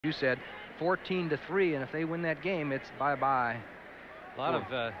you said, 14-3, and if they win that game, it's bye-bye. A lot of,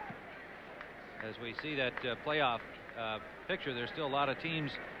 as we see that playoff picture, there's still a lot of teams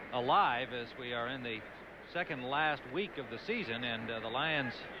alive as we are in the second last week of the season, and the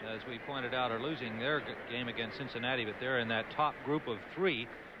Lions, as we pointed out, are losing their game against Cincinnati, but they're in that top group of 3,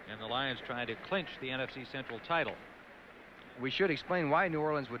 and the Lions trying to clinch the NFC Central title. We should explain why New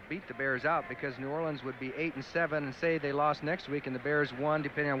Orleans would beat the Bears out, because New Orleans would be 8-7, and say they lost next week and the Bears won,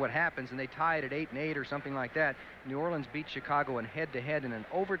 depending on what happens, and they tied at 8-8 or something like that. New Orleans beat Chicago in head-to-head in an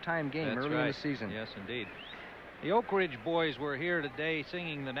overtime game early in the season. Yes, indeed. The Oak Ridge boys were here today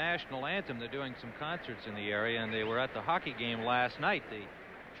singing the national anthem. They're doing some concerts in the area, and they were at the hockey game last night. The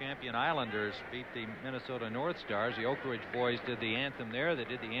champion Islanders beat the Minnesota North Stars. The Oak Ridge boys did the anthem there. They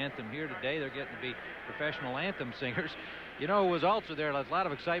did the anthem here today. They're getting to be professional anthem singers. You know who was also there? There's a lot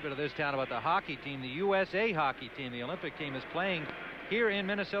of excitement in this town about the hockey team. The USA hockey team, the Olympic team, is playing here in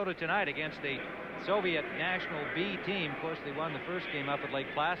Minnesota tonight against the Soviet National B team. Of course, they won the first game up at Lake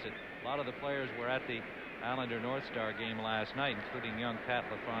Placid. A lot of the players were at the Islander North Star game last night, including young Pat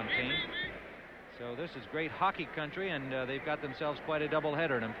LaFontaine. So this is great hockey country, and they've got themselves quite a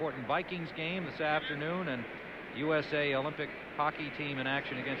doubleheader. An important Vikings game this afternoon, and USA Olympic hockey team in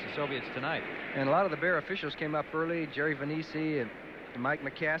action against the Soviets tonight. And a lot of the Bear officials came up early, Jerry Vanisi and Mike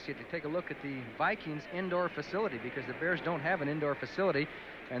McCaskey, to take a look at the Vikings indoor facility, because the Bears don't have an indoor facility,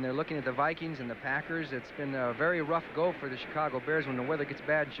 and they're looking at the Vikings and the Packers. It's been a very rough go for the Chicago Bears. When the weather gets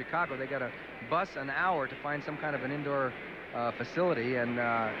bad in Chicago, they got to bus an hour to find some kind of an indoor facility, and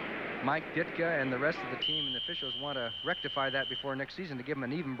Mike Ditka and the rest of the team and the officials want to rectify that before next season to give them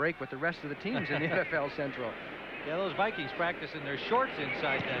an even break with the rest of the teams in the NFL Central. Yeah, those Vikings practice in their shorts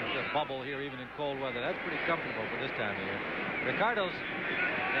inside that bubble here, even in cold weather. That's pretty comfortable for this time of year. Ricardo's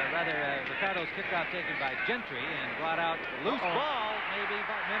kickoff taken by Gentry and brought out loose ball, maybe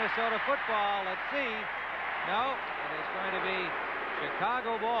Minnesota football. Let's see. No, it is going to be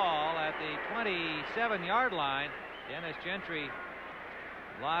Chicago ball at the 27-yard line. Dennis Gentry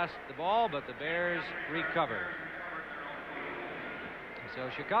lost the ball, but the Bears recovered. So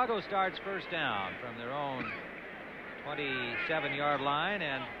Chicago starts first down from their own 27-yard line,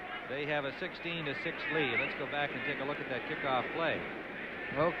 and they have a 16-6 lead. Let's go back and take a look at that kickoff play.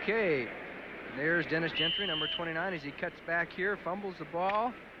 Okay, there's Dennis Gentry, number 29, as he cuts back here, fumbles the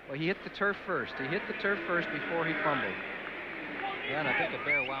ball. Well, he hit the turf first. He hit the turf first before he fumbled. Yeah, and I think the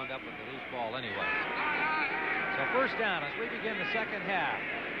Bear wound up with the loose ball anyway. So first down as we begin the second half.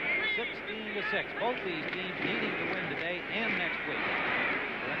 16-6. Both these teams needing to win today and next week.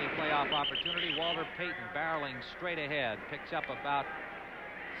 For any playoff opportunity, Walter Payton barreling straight ahead. Picks up about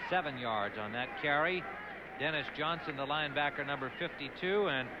 7 yards on that carry. Dennis Johnson, the linebacker, number 52,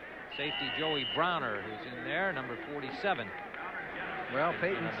 and safety Joey Browner, who's in there, number 47. Well,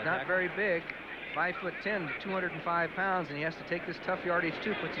 Payton's not very big. 5'10", 205 pounds, and he has to take this tough yardage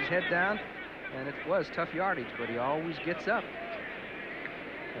too. Puts his head down, and it was tough yardage, but he always gets up.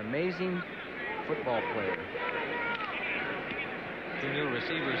 Amazing football player. Two new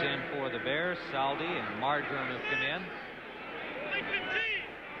receivers in for the Bears. Saldi and Marjoram have come in.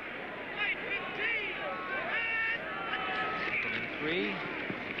 Second and 3.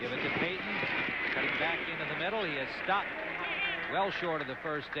 They give it to Payton. Cutting back into the middle. He has stopped well short of the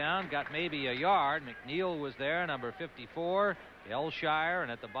first down. Got maybe a yard. McNeil was there, number 54. Elshire,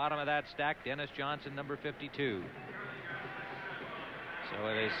 and at the bottom of that stack, Dennis Johnson, number 52. So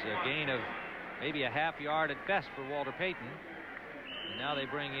it is a gain of maybe a half yard at best for Walter Payton. And now they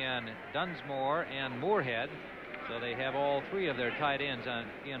bring in Dunsmore and Moorhead. So they have all three of their tight ends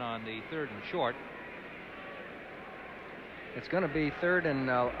in on the third and short. It's going to be third and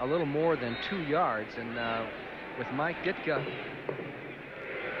a little more than 2 yards. And with Mike Ditka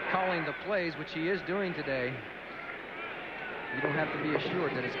calling the plays, which he is doing today, you don't have to be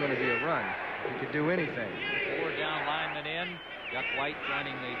assured that it's going to be a run. He could do anything. 4 down linemen in. Duck White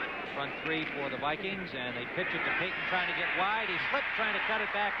running the front 3 for the Vikings, and they pitch it to Payton trying to get wide. He slipped trying to cut it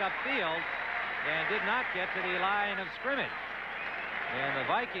back upfield and did not get to the line of scrimmage. And the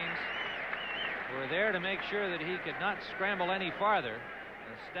Vikings were there to make sure that he could not scramble any farther.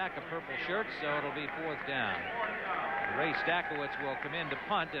 A stack of purple shirts, so it'll be 4th down. Ray Stakowitz will come in to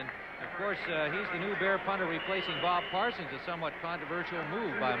punt, and of course, he's the new Bear punter replacing Bob Parsons, a somewhat controversial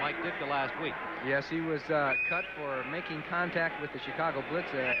move by Mike Ditka last week. Yes, he was cut for making contact with the Chicago Blitz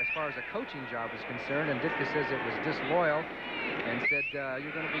as far as a coaching job is concerned, and Ditka says it was disloyal and said,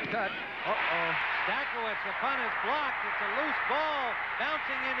 you're going to be cut. Stakowitz, the punt is blocked. It's a loose ball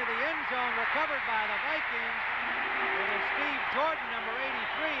bouncing into the end zone, recovered by the Vikings. It is Steve Jordan, number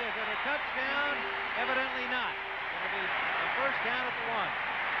 83. Is it a touchdown? Evidently not. It'll be the first down at the 1.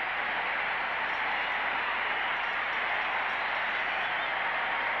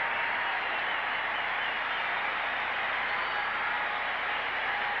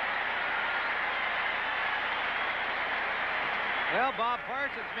 Well, Bob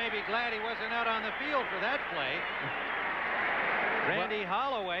Parsons may be glad he wasn't out on the field for that play. Randy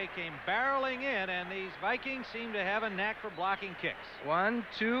Holloway came barreling in, and these Vikings seem to have a knack for blocking kicks. 1,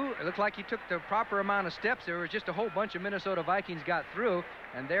 2. It looked like he took the proper amount of steps. There was just a whole bunch of Minnesota Vikings got through,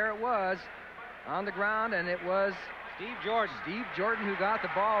 and there it was on the ground, and it was Steve Jordan. Steve Jordan who got the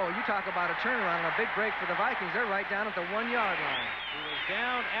ball. You talk about a turnaround and a big break for the Vikings. They're right down at the 1-yard line. He was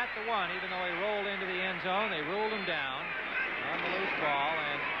down at the 1, even though he rolled into the end zone. They ruled him down on the loose ball,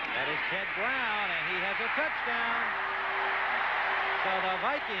 and that is Ted Brown, and he has a touchdown. So the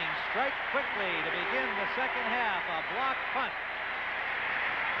Vikings strike quickly to begin the second half. A block punt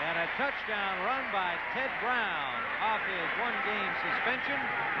and a touchdown run by Ted Brown off his 1-game suspension.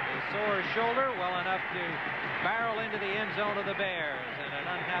 His sore shoulder well enough to barrel into the end zone of the Bears, and an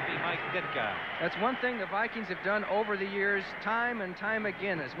unhappy Mike Ditka. That's one thing the Vikings have done over the years, time and time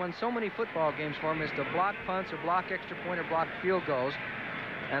again. Has won so many football games for them, is to block punts or block extra point or block field goals.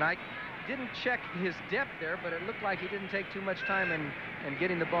 And I didn't check his depth there, but it looked like he didn't take too much time in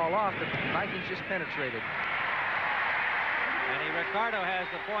getting the ball off. The Vikings just penetrated. Manny Ricardo has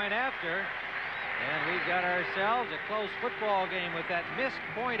the point after, and we've got ourselves a close football game with that missed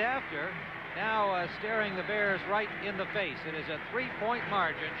point after. Now staring the Bears right in the face. It is a 3-point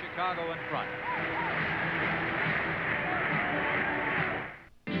margin, Chicago in front.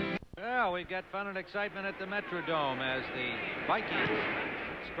 Well, we've got fun and excitement at the Metrodome as the Vikings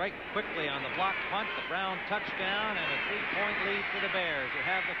strike quickly on the block punt, the Brown touchdown, and a 3-point lead for the Bears who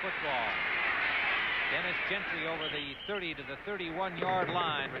have the football. Dennis Gentry over the 30 to the 31-yard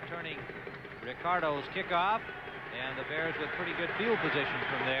line, returning Ricardo's kickoff, and the Bears with pretty good field position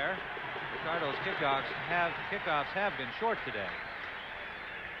from there. Ricardo's kickoffs have been short today.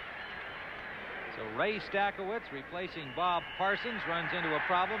 So Ray Stackowitz, replacing Bob Parsons, runs into a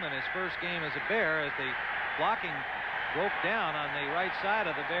problem in his first game as a Bear as the blocking broke down on the right side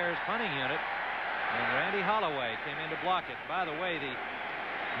of the Bears punting unit, and Randy Holloway came in to block it. By the way, the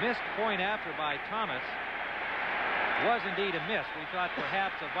missed point after by Thomas was indeed a miss. We thought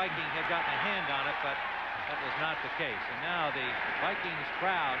perhaps a Viking had gotten a hand on it, but that was not the case. And now the Vikings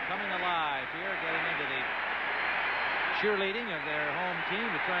crowd coming alive here, getting into the cheerleading of their home team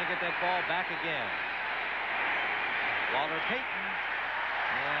to try and get that ball back again. Walter Payton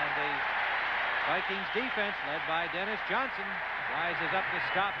and the Vikings defense, led by Dennis Johnson, rises up to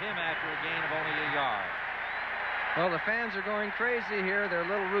stop him after a gain of only a yard. Well, the fans are going crazy here. Their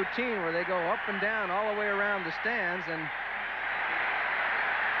little routine where they go up and down all the way around the stands, and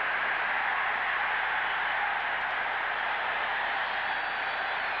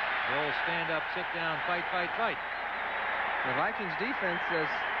the old stand up, sit down, fight, fight, fight. The Vikings defense has,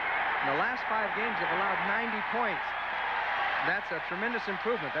 in the last 5 games, have allowed 90 points. That's a tremendous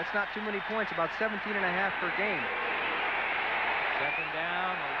improvement. That's not too many points, about 17.5 per game. Second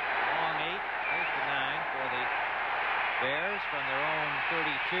down, a long 8, close to 9 for the Bears from their own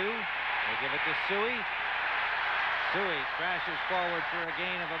 32. They give it to Suhey. Suhey crashes forward for a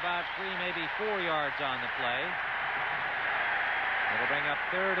gain of about 3, maybe 4 yards on the play. It'll bring up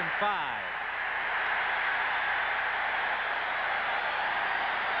 3rd and 5.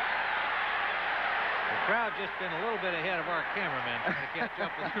 The crowd just been a little bit ahead of our cameraman trying to catch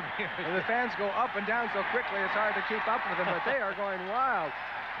up with them here. Well, the fans go up and down so quickly it's hard to keep up with them, but they are going wild.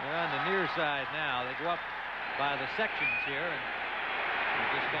 They're on the near side now. They go up by the sections here, and it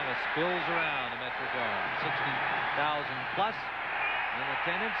just kind of spills around the Metrodome. 60,000 plus in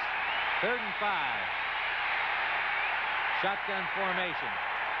attendance. 3rd and 5. Shotgun formation.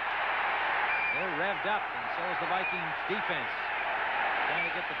 They're revved up, and so is the Vikings defense. Trying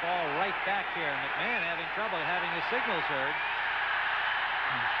to get the ball right back here. McMahon having trouble having his signals heard.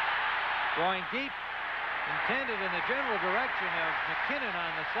 Going deep, intended in the general direction of McKinnon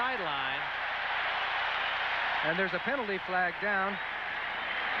on the sideline. And there's a penalty flag down.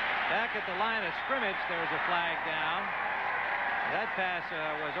 Back at the line of scrimmage, there's a flag down. That pass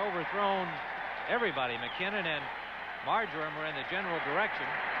was overthrown. Everybody, McKinnon and Marjoram, were in the general direction.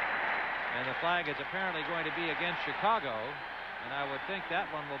 And the flag is apparently going to be against Chicago. And I would think that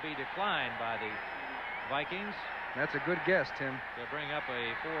one will be declined by the Vikings. That's a good guess, Tim. To bring up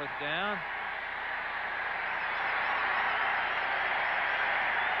a 4th down.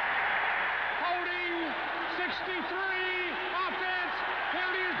 Holding 63. Offense.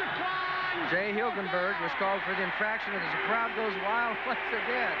 Penalty is declined. Jay Hilgenberg was called for the infraction as the crowd goes wild once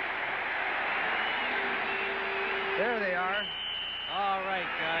again. There they are. All right,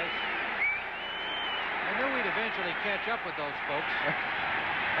 guys. I knew we'd eventually catch up with those folks.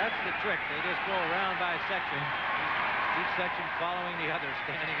 That's the trick. They just go around by section. Each section following the other,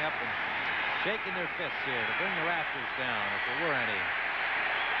 standing up and shaking their fists here to bring the rafters down, if there were any.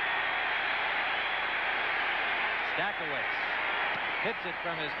 Stakowicz hits it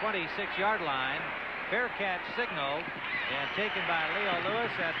from his 26-yard line. Fair catch signaled and taken by Leo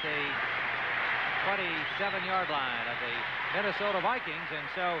Lewis at the 27-yard line of the Minnesota Vikings, and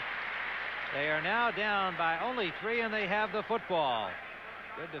so they are now down by only 3, and they have the football.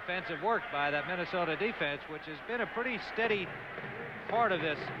 Good defensive work by that Minnesota defense, which has been a pretty steady part of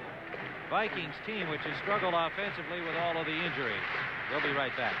this Vikings team, which has struggled offensively with all of the injuries. We'll be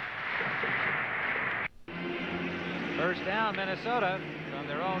right back. First down, Minnesota from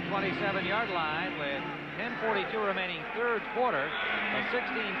their own 27-yard line with 10:42 remaining, third quarter, a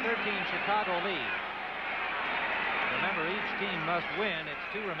 16-13 Chicago lead. Remember, each team must win its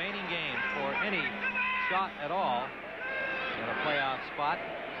 2 remaining games for any shot at all at a playoff spot.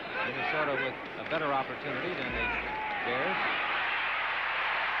 Minnesota with a better opportunity than the Bears.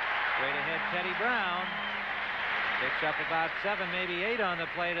 Straight ahead, Teddy Brown picks up about 7, maybe 8 on the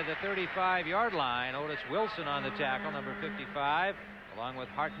play to the 35-yard line. Otis Wilson on the tackle, number 55, along with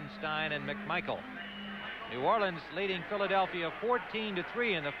Hartenstein and McMichael. New Orleans leading Philadelphia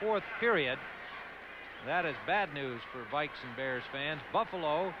 14-3 in the 4th period. That is bad news for Vikes and Bears fans.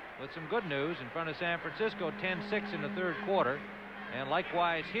 Buffalo with some good news in front of San Francisco, 10-6 in the 3rd quarter. And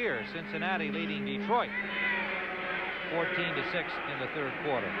likewise here, Cincinnati leading Detroit 14-6 in the 3rd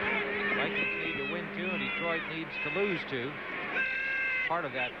quarter. The Vikings need to win 2, and Detroit needs to lose 2. Part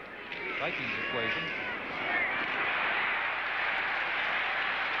of that Vikings equation.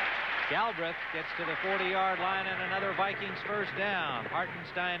 Galbraith gets to the 40-yard line, and another Vikings first down.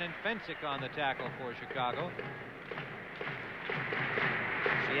 Hartenstein and Fensick on the tackle for Chicago.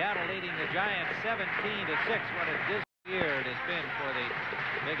 Seattle leading the Giants 17-6. What a dismal year it has been for the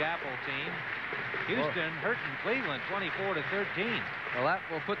Big Apple team. Houston hurting Cleveland 24-13. Well, that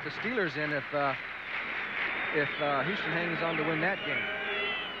will put the Steelers in if Houston hangs on to win that game.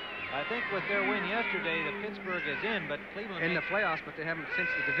 I think with their win yesterday, the Pittsburgh is in, but Cleveland in the playoffs, but they haven't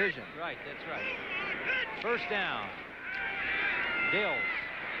cinched the division. Right, that's right. First down. Dills.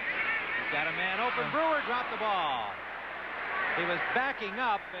 He's got a man open. Brewer dropped the ball. He was backing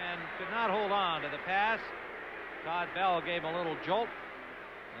up and could not hold on to the pass. Todd Bell gave him a little jolt,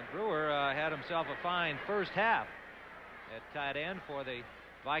 and Brewer had himself a fine first half at tight end for the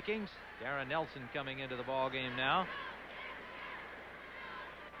Vikings. Darren Nelson coming into the ball game now.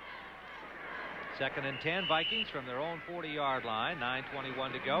 2nd and 10, Vikings from their own 40-yard line.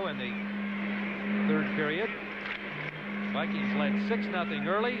 9:21 to go in the 3rd period. Vikings led 6-0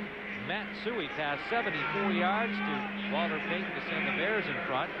 early. Matt Suhey passed 74 yards to Walter Payton to send the Bears in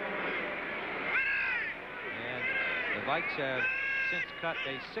front. And the Vikes have since cut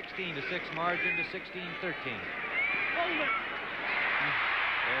a 16-6 margin to 16-13.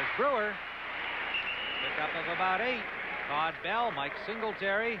 There's Brewer. Pick up of about 8. Todd Bell, Mike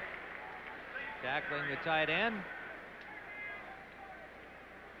Singletary tackling the tight end.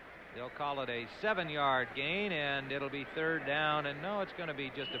 They'll call it a 7-yard gain, and it'll be 3rd down. And no, it's going to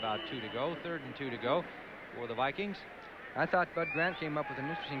be just about 2 to go. 3rd and 2 to go for the Vikings. I thought Bud Grant came up with an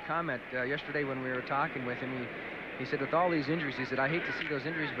interesting comment yesterday when we were talking with him. He said, with all these injuries, he said, I hate to see those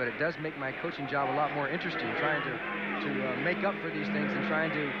injuries, but it does make my coaching job a lot more interesting, trying to make up for these things and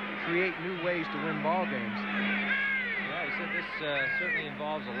trying to create new ways to win ball games. Yeah, he said this certainly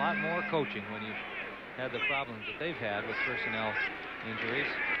involves a lot more coaching when you've had the problems that they've had with personnel injuries.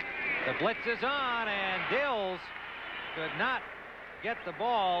 The blitz is on, and Dills could not get the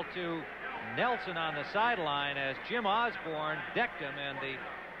ball to Nelson on the sideline as Jim Osborne decked him, and the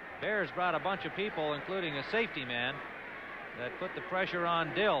Bears brought a bunch of people, including a safety man, that put the pressure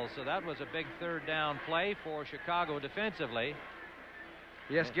on Dills. So that was a big 3rd down play for Chicago defensively.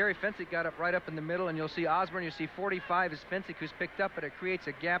 Yes, Gary Fensick got up right up in the middle, and you'll see Osborne. You see 45 is Fensick, who's picked up, but it creates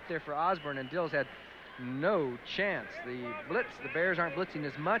a gap there for Osborne, and Dills had no chance. The Bears aren't blitzing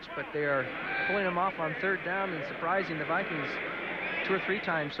as much, but they are pulling them off on 3rd down and surprising the Vikings 2 or 3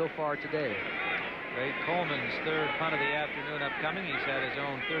 times so far today. Ray Coleman's 3rd punt of the afternoon upcoming. He's at his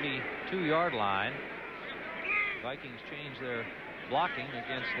own 32-yard line. Vikings change their blocking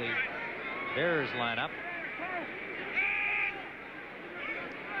against the Bears lineup.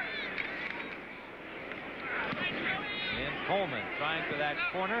 And Coleman trying for that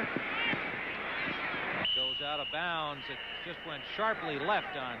corner. Goes out of bounds. It just went sharply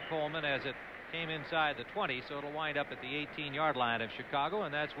left on Coleman as it came inside the 20, so it'll wind up at the 18-yard line of Chicago,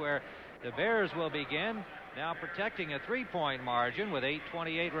 and that's where the Bears will begin, now protecting a 3-point margin with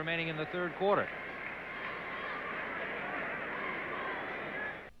 8:28 remaining in the 3rd quarter.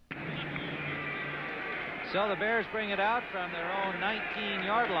 So the Bears bring it out from their own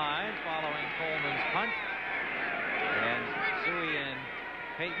 19-yard line following Coleman's punt. And Suhey and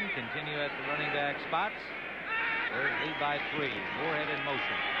Payton continue at the running back spots. Bears lead by 3. Moorhead in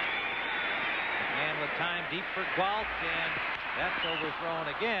motion. McMahon with time deep for Galt, and that's overthrown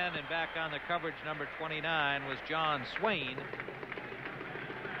again. And back on the coverage, number 29 was John Swain.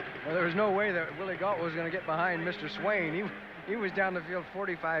 Well, there was no way that Willie Galt was going to get behind Mr. Swain. He was down the field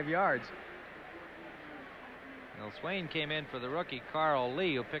 45 yards. Well, Swain came in for the rookie Carl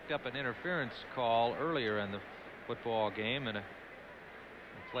Lee, who picked up an interference call earlier in the football game and a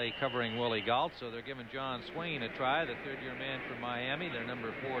play covering Willie Galt. So they're giving John Swain a try, the third-year man from Miami, their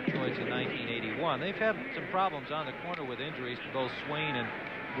number 4 choice in 1981. They've had some problems on the corner with injuries to both Swain and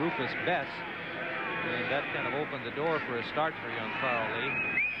Rufus Bess, and that kind of opened the door for a start for young Carl Lee.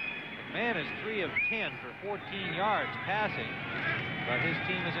 McMahon is 3 of 10 for 14 yards passing, but his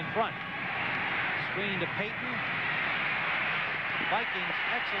team is in front. Screen to Payton. Vikings,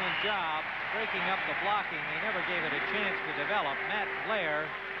 excellent job breaking up the blocking. They never gave it a chance to develop. Matt Blair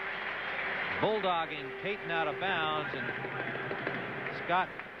bulldogging Payton out of bounds, and Scott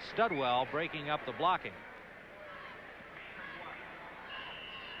Studwell breaking up the blocking.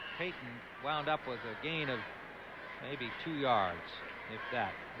 Payton wound up with a gain of maybe 2 yards, if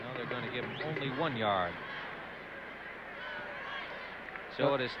that. Now they're going to give him only 1 yard.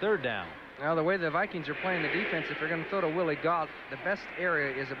 So it is third down. Now, the way the Vikings are playing the defense, if they're going to throw to Willie Galt, the best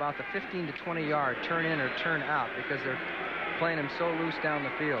area is about the 15 to 20 yard turn in or turn out, because they're playing him so loose down the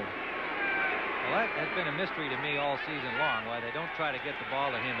field. Well, that has been a mystery to me all season long, why they don't try to get the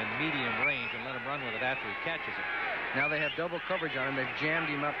ball to him in medium range and let him run with it after he catches it. Now they have double coverage on him. They've jammed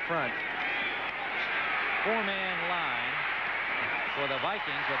him up front. 4-man line for the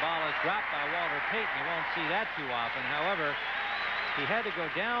Vikings. The ball is dropped by Walter Payton. You won't see that too often. However, he had to go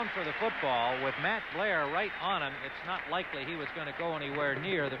down for the football with Matt Blair right on him. It's not likely he was going to go anywhere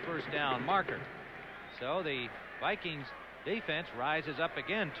near the first down marker. So the Vikings defense rises up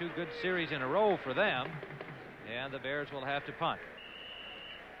again. 2 good series in a row for them, and the Bears will have to punt.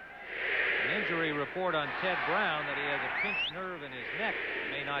 An injury report on Ted Brown that he has a pinched nerve in his neck,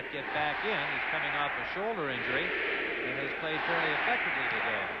 may not get back in. He's coming off a shoulder injury and has played fairly effectively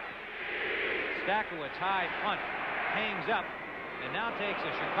today. Stakowicz high punt hangs up and now takes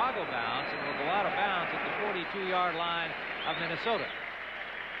a Chicago bounce and will go out of bounds at the 42-yard line of Minnesota.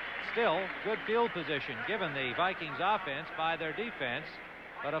 Still, good field position given the Vikings offense by their defense,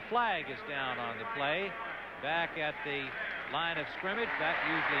 but a flag is down on the play back at the line of scrimmage. That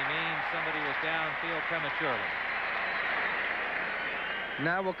usually means somebody was downfield prematurely.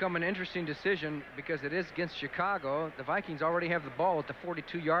 Now will come an interesting decision, because it is against Chicago. The Vikings already have the ball at the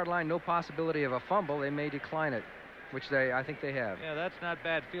 42-yard line. No possibility of a fumble. They may decline it, which I think they have. Yeah, that's not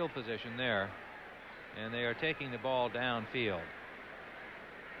bad field position there. And they are taking the ball downfield.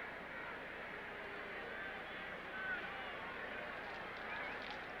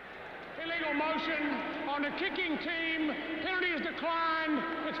 Illegal motion on the kicking team. Penalty is declined.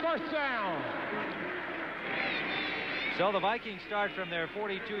 It's first down. So the Vikings start from their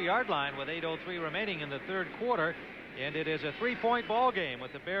 42-yard line with 8:03 remaining in the third quarter. And it is a 3-point ball game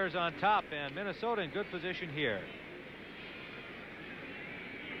with the Bears on top, and Minnesota in good position here.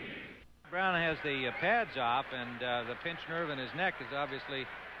 Brown has the pads off, and the pinched nerve in his neck has obviously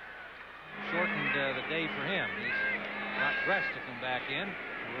shortened the day for him. He's not dressed to come back in.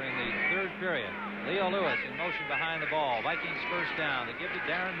 We're in the third period. Leo Lewis in motion behind the ball. Vikings first down. They give to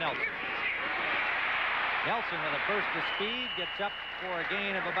Darren Nelson. Nelson with a burst of speed gets up for a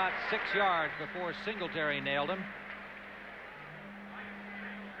gain of about 6 yards before Singletary nailed him.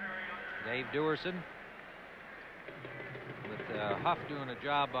 Dave Dewerson with Huff doing a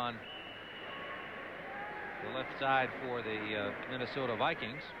job on the left side for the Minnesota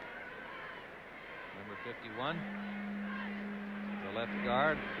Vikings. Number 51, the left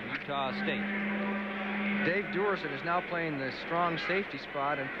guard from Utah State. Dave Dewerson is now playing the strong safety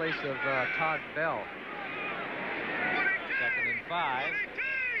spot in place of Todd Bell. 2nd and 5.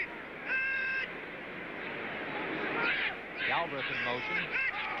 Galbraith in motion.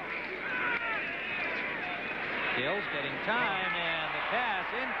 Gills getting time, and the pass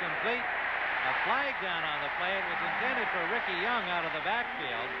incomplete. A flag down on the play. It was intended for Ricky Young out of the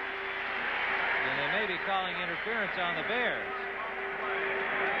backfield. And they may be calling interference on the Bears.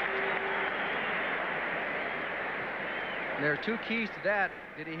 There are 2 keys to that.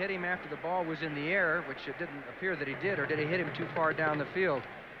 Did he hit him after the ball was in the air, which it didn't appear that he did, or did he hit him too far down the field?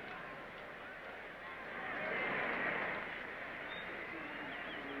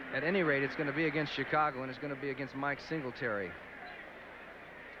 At any rate, it's going to be against Chicago, and it's going to be against Mike Singletary.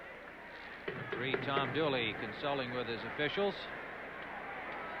 Referee Tom Dooley consulting with his officials.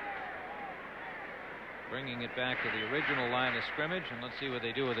 Bringing it back to the original line of scrimmage, and let's see what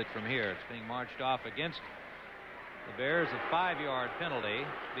they do with it from here. It's being marched off against the Bears, a 5-yard penalty.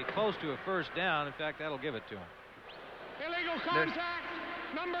 Be close to a first down. In fact, that'll give it to them. Illegal contact,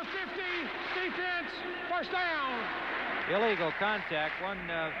 number 50, defense, first down. Illegal contact. One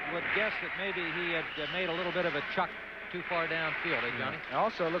would guess that maybe he had made a little bit of a chuck too far downfield, Johnny? It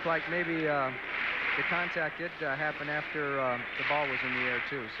also looked like maybe the contact did happen after the ball was in the air,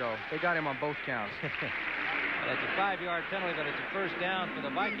 too. So they got him on both counts. Well, it's a 5-yard penalty, but it's a first down for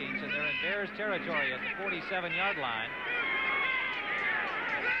the Vikings, and they're in Bears territory at the 47-yard line.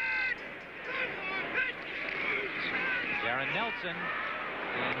 Darren Nelson,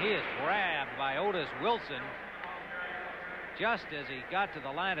 and he is grabbed by Otis Wilson just as he got to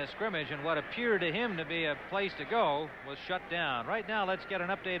the line of scrimmage, and what appeared to him to be a place to go was shut down. Right now, let's get an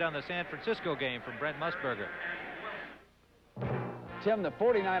update on the San Francisco game from Brent Musburger. Tim, the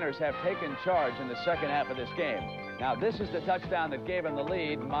 49ers have taken charge in the second half of this game. Now, this is the touchdown that gave them the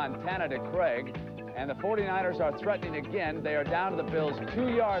lead, Montana to Craig. And the 49ers are threatening again. They are down to the Bills'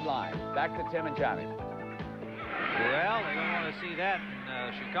 2-yard line. Back to Tim and Johnny. Well, they don't want to see that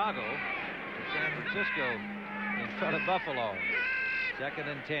in Chicago. San Francisco in front of Buffalo. 2nd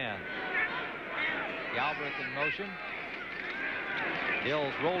and 10. Galbraith in motion.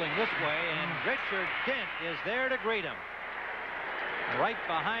 Dill's rolling this way, and Richard Dent is there to greet him. Right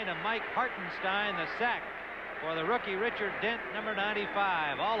behind him, Mike Hartenstein, the sack for the rookie Richard Dent, number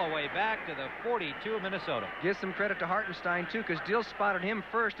 95, all the way back to the 42 of Minnesota. Give some credit to Hartenstein, too, because Dill spotted him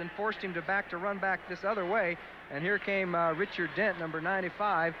first and forced him to run back this other way. And here came Richard Dent, number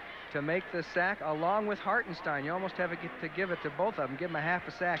 95, to make the sack along with Hartenstein. You almost have to give it to both of them, give them a half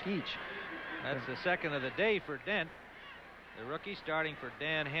a sack each. That's the second of the day for Dent. The rookie starting for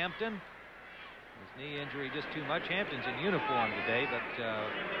Dan Hampton. His knee injury just too much. Hampton's in uniform today, but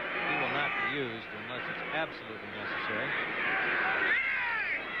he will not be used unless it's absolutely necessary.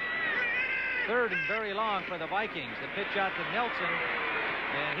 3rd and very long for the Vikings. The pitch out to Nelson,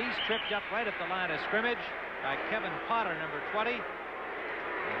 and he's tripped up right at the line of scrimmage by Kevin Potter, number 20.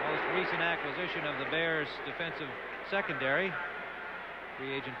 The most recent acquisition of the Bears' defensive secondary.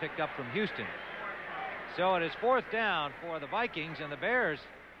 Free agent picked up from Houston. So it is 4th down for the Vikings, and the Bears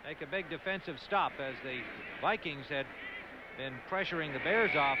make a big defensive stop as the Vikings had been pressuring the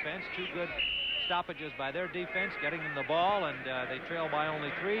Bears offense. 2 good stoppages by their defense, getting them the ball, and they trail by only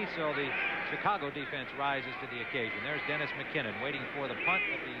 3, so the Chicago defense rises to the occasion. There's Dennis McKinnon waiting for the punt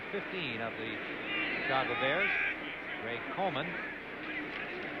at the 15 of the Chicago Bears. Ray Coleman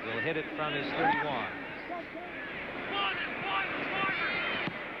will hit it from his 31.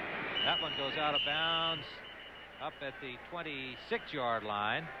 That one goes out of bounds up at the 26-yard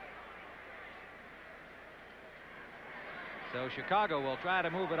line. So Chicago will try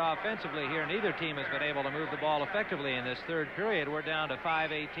to move it offensively here. Neither team has been able to move the ball effectively in this 3rd period. We're down to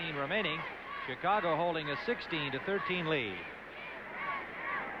 5:18 remaining. Chicago holding a 16-13 lead.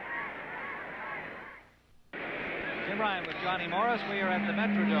 Tim Ryan with Johnny Morris. We are at the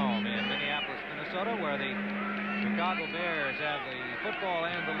Metrodome in Minneapolis, Minnesota, where the Chicago Bears have the football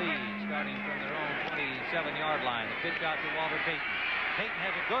and the lead, starting from their own 27-yard line. The pitch out to Walter Payton. Payton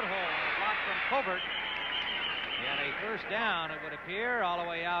has a good hold and a block from Covert. And a first down, it would appear, all the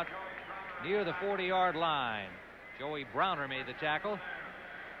way out near the 40-yard line. Joey Browner made the tackle.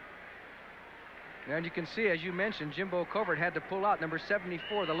 And you can see, as you mentioned, Jimbo Covert had to pull out number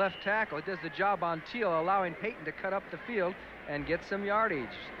 74, the left tackle. It does the job on Teal, allowing Payton to cut up the field and get some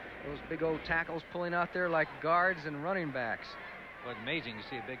yardage. Those big old tackles pulling out there like guards and running backs. Well, amazing to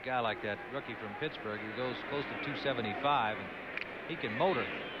see a big guy like that rookie from Pittsburgh. He goes close to 275, and he can motor.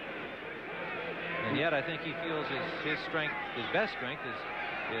 And yet I think he feels his strength, his best strength is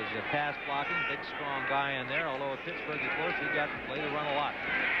pass blocking. Big, strong guy in there. Although at Pittsburgh, of course, he got to play the run a lot.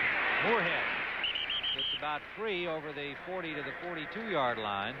 Moorhead. It's about 3 over the 40 to the 42-yard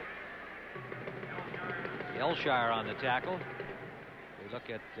line. Elshire on the tackle. We look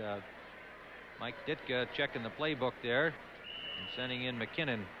at Mike Ditka checking the playbook there and sending in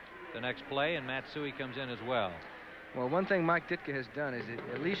McKinnon the next play, and Matt Suhey comes in as well. Well, one thing Mike Ditka has done is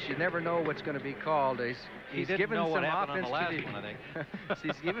at least you never know what's going to be called. He's given some offense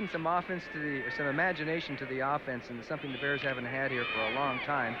he's given some offense to some imagination to the offense, and it's something the Bears haven't had here for a long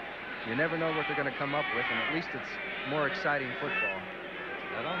time. You never know what they're going to come up with, and at least it's more exciting football.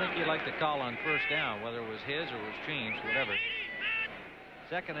 I don't think he'd like to call on first down, whether it was his or was changed, whatever.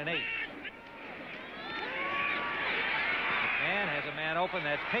 2nd and 8. McMahon has a man open.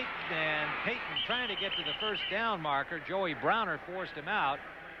 That's Payton, and Payton trying to get to the first down marker. Joey Browner forced him out.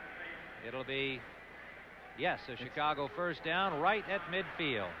 It'll be, yes, a Chicago first down right at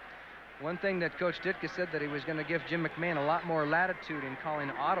midfield. One thing that Coach Ditka said that he was going to give Jim McMahon a lot more latitude in calling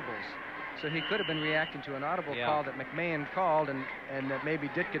audibles. So he could have been reacting to an audible call that McMahon called and that maybe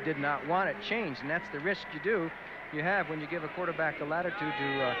Ditka did not want it changed. And that's the risk you have when you give a quarterback the latitude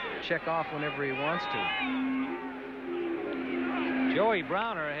to check off whenever he wants to. Joey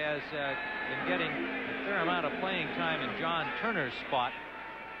Browner has been getting a fair amount of playing time in John Turner's spot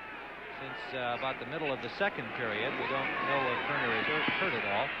since about the middle of the second period. We don't know if Turner is hurt at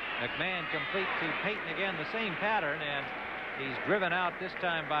all. McMahon complete to Payton again, the same pattern, and he's driven out this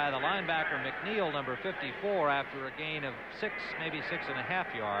time by the linebacker McNeil, number 54, after a gain of 6, maybe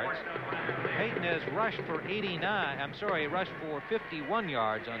 6.5 yards. Payton has rushed for 51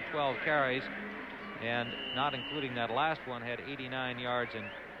 yards on 12 carries, and not including that last one, had 89 yards in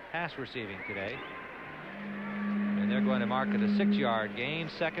pass receiving today. And they're going to mark it a 6-yard gain,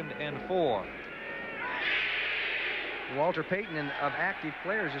 2nd and 4. Walter Payton of active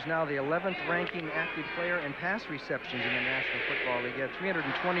players is now the 11th ranking active player in pass receptions in the National Football League. He had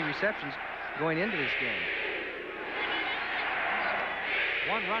 320 receptions going into this game.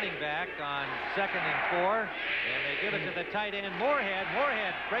 One running back on 2nd and 4, and they give it to the tight end Moorhead.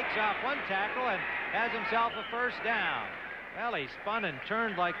 Moorhead breaks off one tackle and has himself a first down. Well, he spun and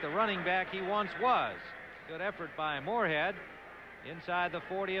turned like the running back he once was. Good effort by Moorhead inside the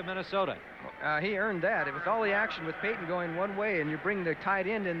 40 of Minnesota. He earned that. With all the action with Payton going one way and you bring the tight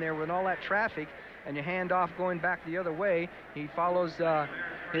end in there with all that traffic and you hand off going back the other way, he follows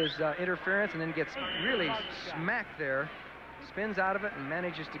his interference and then gets really smacked there, spins out of it and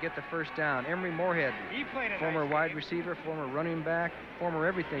manages to get the first down. Emory Moorhead, former wide receiver, former running back, former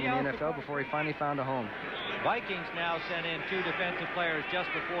everything in the NFL before he finally found a home. Vikings now sent in 2 defensive players just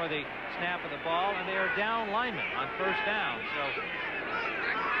before the snap of the ball, and they are down linemen on first down. So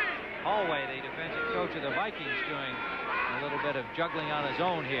Hallway, the defensive coach of the Vikings, doing a little bit of juggling on his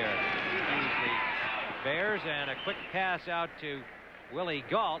own here. He's the Bears, and a quick pass out to Willie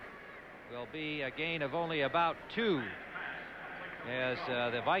Galt will be a gain of only about 2. As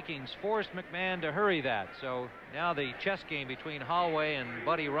the Vikings forced McMahon to hurry that. So now the chess game between Holloway and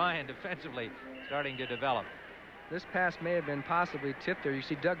Buddy Ryan defensively starting to develop. This pass may have been possibly tipped there. You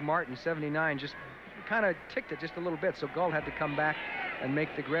see Doug Martin, 79, just kind of ticked it just a little bit, so Galt had to come back and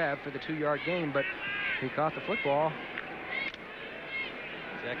make the grab for the 2-yard gain, but he caught the football.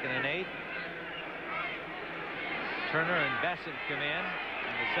 2nd and 8. Turner and Bassett come in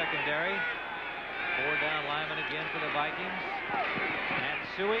the secondary. 4 down linemen again for the Vikings. And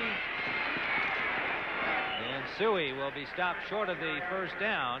Suhey. And Suhey will be stopped short of the first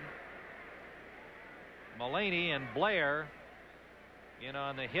down. Mullaney and Blair in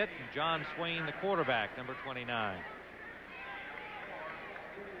on the hit. And John Swain, the quarterback, number 29.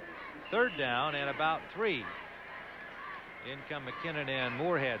 3rd down and about 3. In come McKinnon and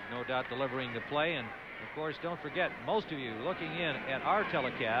Moorhead, no doubt delivering the play. And of course, don't forget, most of you looking in at our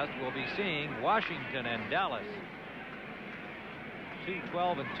telecast will be seeing Washington and Dallas.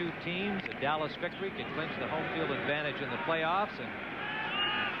 2-12-2 teams. A Dallas victory could clinch the home field advantage in the playoffs. And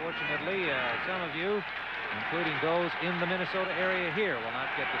unfortunately, some of you, including those in the Minnesota area here, will not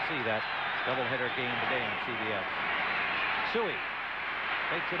get to see that doubleheader game today on CBS. Suhey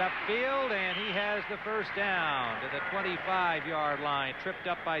takes it upfield, and he has the first down to the 25-yard line, tripped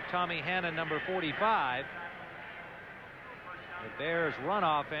up by Tommy Hannon, number 45. The Bears' run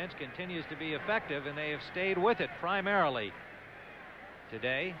offense continues to be effective, and they have stayed with it primarily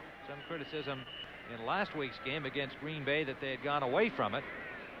today. Some criticism in last week's game against Green Bay that they had gone away from it,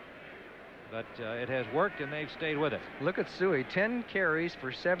 but it has worked, and they've stayed with it. Look at Suhey, 10 carries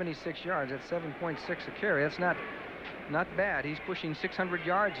for 76 yards. That's 7.6 a carry. That's not bad. He's pushing 600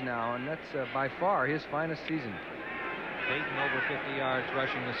 yards now, and that's by far his finest season. Payton over 50 yards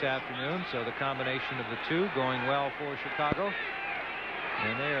rushing this afternoon, so the combination of the two going well for Chicago.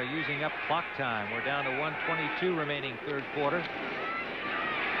 And they are using up clock time. We're down to 1:22 remaining 3rd quarter.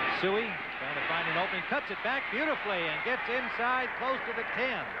 Suhey trying to find an opening, cuts it back beautifully and gets inside close to the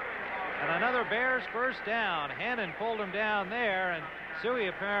 10. And another Bears first down. Hannon pulled him down there, and Suhey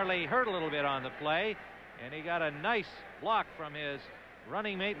apparently hurt a little bit on the play. And he got a nice block from his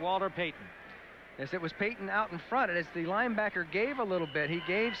running mate, Walter Payton. Yes, it was Payton out in front. As the linebacker gave a little bit, he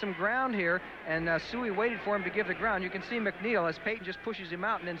gave some ground here, and Suhey waited for him to give the ground. You can see McNeil as Payton just pushes him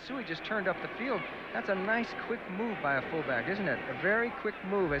out, and then Suhey just turned up the field. That's a nice, quick move by a fullback, isn't it? A very quick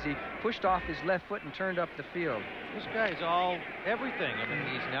move as he pushed off his left foot and turned up the field. This guy's all everything. I mean,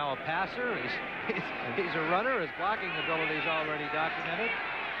 he's now a passer. He's a runner. His blocking ability is already documented.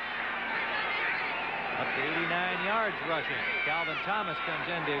 A 89 yards rushing. Calvin Thomas comes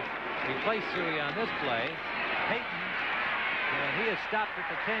in to replace Suhey on this play. Payton, and he is stopped at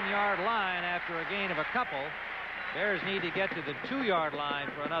the 10-yard line after a gain of a couple. Bears need to get to the 2-yard line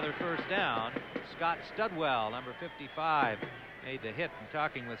for another first down. Scott Studwell, number 55, made the hit. And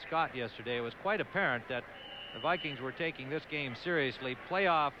talking with Scott yesterday, it was quite apparent that the Vikings were taking this game seriously,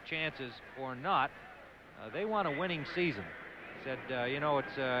 playoff chances or not. They want a winning season. Said, you know,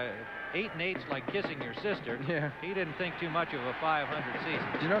 it's 8-8's like kissing your sister. Yeah. He didn't think too much of a 500 season.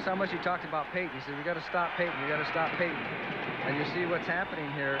 You notice how much he talked about Payton. He said, we got to stop Payton. We got to stop Payton. And you see what's happening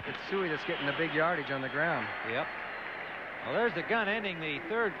here. It's Suhey that's getting the big yardage on the ground. Yep. Well, there's the gun ending the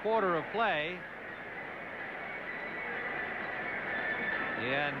third quarter of play.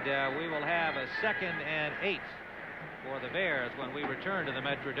 And we will have a 2nd and 8 for the Bears when we return to the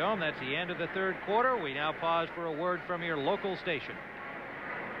Metrodome. That's the end of the third quarter. We now pause for a word from your local station.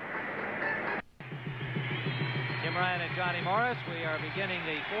 Tim Ryan and Johnny Morris. We are beginning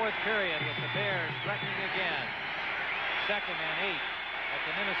the fourth period with the Bears threatening again. 2nd and 8 at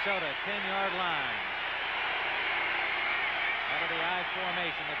the Minnesota 10-yard line. Out of the I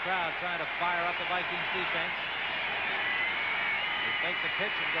formation, the crowd trying to fire up the Vikings defense. They fake the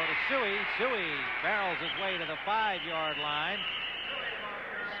pitch and go to Suhey. Suhey barrels his way to the 5-yard line.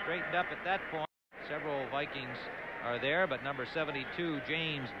 Straightened up at that point. Several Vikings are there, but number 72,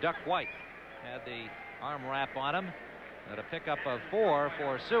 James Duck White, had the arm wrap on him. At a pickup of 4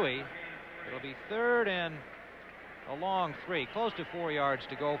 for Suhey. It'll be 3rd and a long 3, close to 4 yards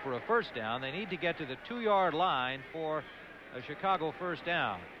to go for a first down. They need to get to the 2-yard line for a Chicago first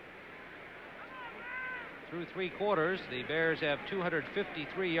down. Through 3 quarters, the Bears have 253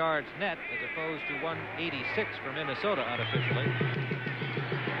 yards net as opposed to 186 for Minnesota unofficially.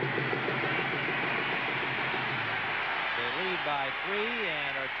 They lead by 3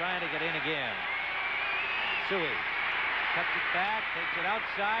 and are trying to get in again. Suhey cuts it back, takes it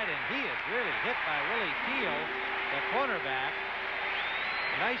outside, and he is really hit by Willie Teal, the cornerback.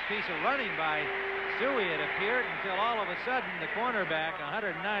 A nice piece of running by Suhey, it appeared, until all of a sudden the cornerback,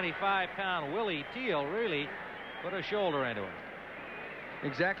 195-pound Willie Teal, really put a shoulder into him.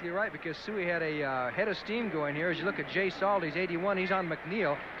 Exactly right, because Suhey had a head of steam going here. As you look at Jay Salt, he's 81. He's on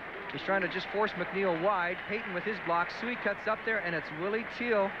McNeil. He's trying to just force McNeil wide. Payton with his block. Suhey cuts up there, and it's Willie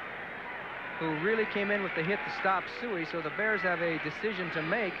Teal who really came in with the hit to stop Suhey. So the Bears have a decision to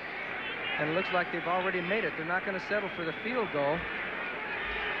make, and it looks like they've already made it. They're not going to settle for the field goal.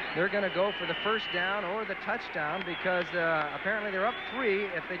 They're going to go for the first down or the touchdown, because apparently they're up 3.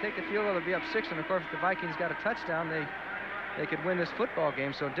 If they take the field goal, they'll be up 6. And of course, if the Vikings got a touchdown, they could win this football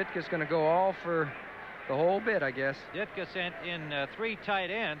game. So Ditka's going to go all for the whole bit, I guess. Ditka sent in 3 tight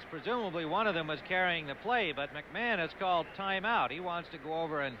ends. Presumably one of them was carrying the play, but McMahon has called timeout. He wants to go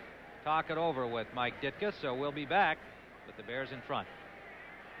over and talk it over with Mike Ditka, so we'll be back with the Bears in front.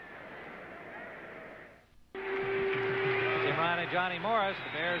 Tim Ryan and Johnny Morris.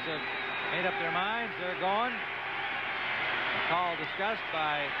 The Bears have made up their minds. They're going. A call discussed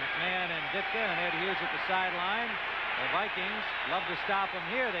by McMahon and Ditka and Ed Hughes at the sideline. The Vikings love to stop them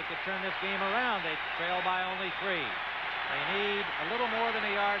here. They could turn this game around. They trail by only 3. They need a little more than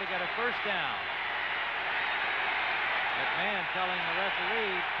a yard to get a first down. McMahon telling the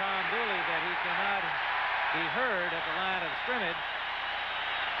referee, Tom Dooley, that he cannot be heard at the line of scrimmage.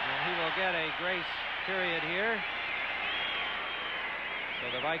 And he will get a grace period here.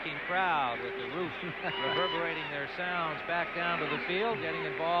 So the Viking crowd, with the roof reverberating their sounds back down to the field, getting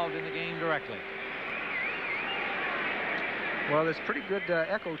involved in the game directly. Well, there's pretty good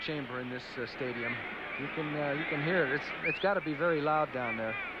echo chamber in this stadium. You can hear it. It's got to be very loud down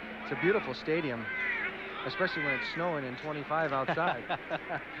there. It's a beautiful stadium, especially when it's snowing and 25 outside.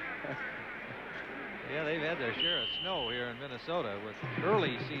 Yeah, they've had their share of snow here in Minnesota with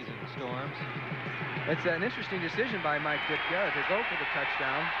early season storms. It's an interesting decision by Mike Ditka to go for the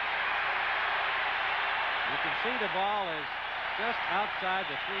touchdown. You can see the ball is just outside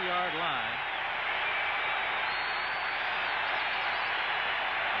the 3-yard line.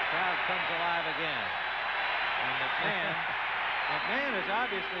 The crowd comes alive again. And McMahon is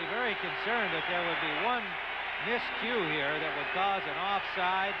obviously very concerned that there would be one miscue here that would cause an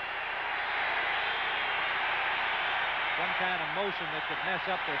offside. Some kind of motion that could mess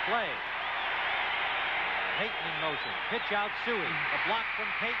up their play. Payton in motion. Pitch out Suhey. A block from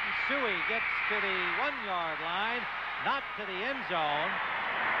Payton. Suhey gets to the 1-yard line. Not to the end zone.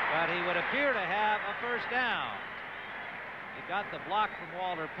 But he would appear to have a first down. He got the block from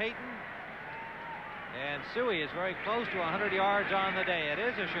Walter Payton. And Suhey is very close to 100 yards on the day. It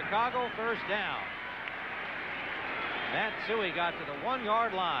is a Chicago first down. Matt Suhey got to the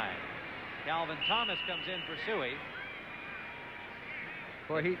 1-yard line. Calvin Thomas comes in for Suhey.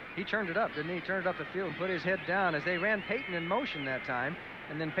 Boy, he turned it up, didn't he? He turned it up the field and put his head down as they ran Payton in motion that time.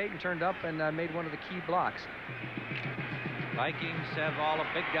 And then Payton turned up and made one of the key blocks. Vikings have all the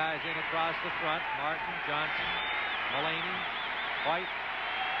big guys in across the front. Martin, Johnson, Mullaney, White.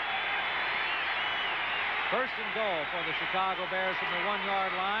 First and goal for the Chicago Bears from the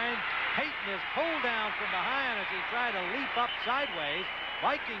 1-yard line. Payton is pulled down from behind as he tried to leap up sideways.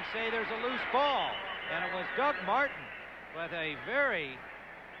 Vikings say there's a loose ball. And it was Doug Martin with a very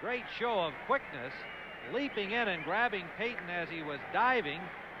great show of quickness, leaping in and grabbing Payton as he was diving.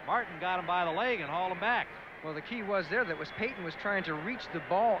 Martin got him by the leg and hauled him back. Well, the key was there that was Payton was trying to reach the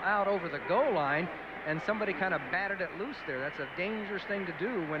ball out over the goal line, and somebody kind of batted it loose there. That's a dangerous thing to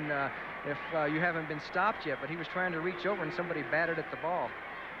do when if you haven't been stopped yet, but he was trying to reach over and somebody batted at the ball.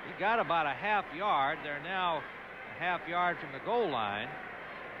 He got about a half yard. They're now a half yard from the goal line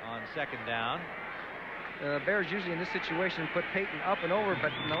on second down. The Bears usually in this situation put Payton up and over,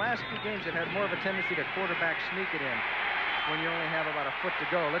 but in the last few games they've had more of a tendency to quarterback sneak it in when you only have about a foot to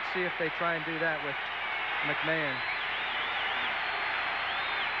go. Let's see if they try and do that with McMahon.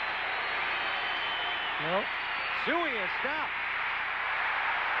 Nope. Suhey is stopped.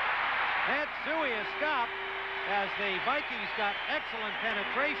 Matt Suhey is stopped as the Vikings got excellent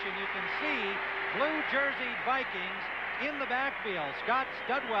penetration. You can see blue jerseyed Vikings in the backfield. Scott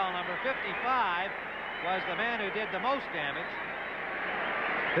Studwell, number 55, was the man who did the most damage.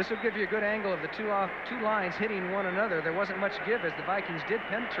 This will give you a good angle of the two lines hitting one another. There wasn't much give as the Vikings did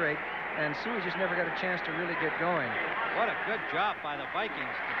penetrate, and Suhey just never got a chance to really get going. What a good job by the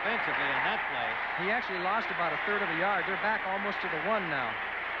Vikings defensively on that play. He actually lost about a third of a yard. They're back almost to the 1 now.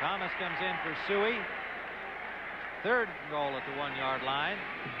 Thomas comes in for Suhey. Third goal at the 1-yard line.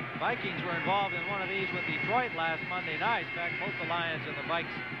 Vikings were involved in one of these with Detroit last Monday night. In fact, both the Lions and the Vikes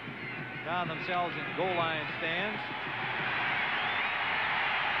found themselves in goal line stands.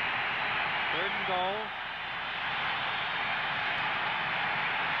 Third and goal.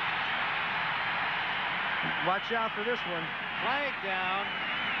 Watch out for this one. Flag down.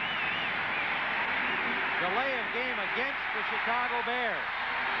 Delay of game against the Chicago Bears.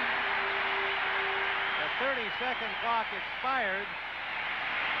 The 30-second clock expired.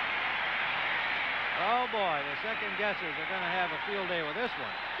 Oh boy, the second guessers are going to have a field day with this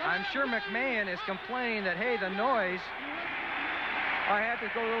one. I'm sure McMahon is complaining that, hey, the noise, I had to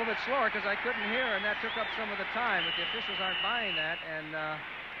go a little bit slower because I couldn't hear, and that took up some of the time, but the officials aren't buying that, and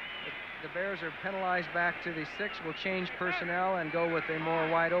the Bears are penalized back to the 6. Will change personnel and go with a more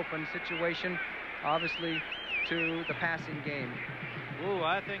wide-open situation, obviously, to the passing game. Ooh,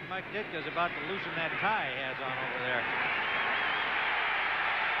 I think Mike Ditka's about to loosen that tie he has on over there.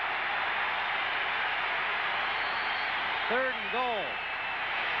 Third and goal.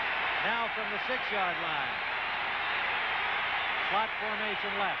 Now from the 6-yard line. Slot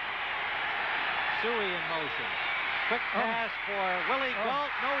formation left. Suhey in motion. Quick pass for Willie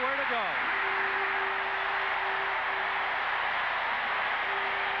Gault. Nowhere to go.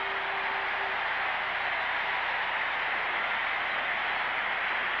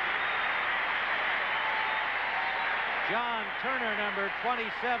 John Turner, number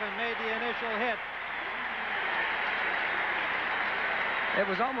 27, made the initial hit. It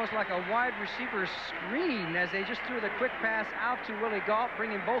was almost like a wide receiver screen as they just threw the quick pass out to Willie Gault,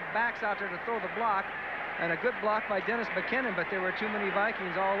 bringing both backs out there to throw the block. And a good block by Dennis McKinnon, but there were too many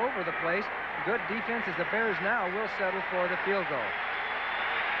Vikings all over the place. Good defense as the Bears now will settle for the field goal.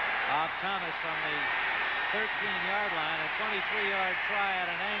 Bob Thomas from the 13-yard line, a 23-yard try at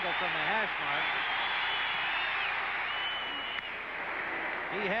an angle from the hash mark.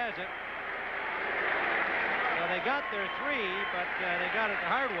 He has it. So they got their 3, but they got it the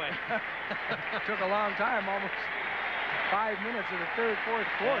hard way. Took a long time, almost 5 minutes of the third, fourth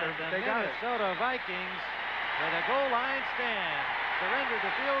quarter, but they got it. Minnesota Vikings with a goal line stand. Surrendered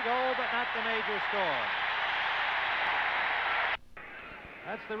the field goal, but not the major score.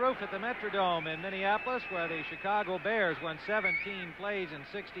 That's the roof at the Metrodome in Minneapolis, where the Chicago Bears won 17 plays and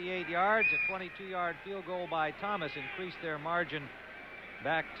 68 yards. A 22-yard field goal by Thomas increased their margin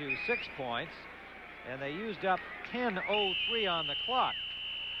back to 6 points, and they used up 10:03 on the clock.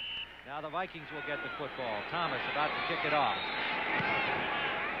 Now the Vikings will get the football. Thomas about to kick it off.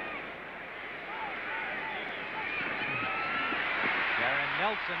 Darren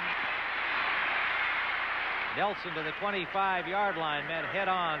Nelson to the 25-yard line, met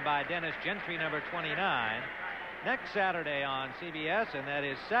head-on by Dennis Gentry, number 29. Next Saturday on CBS, and that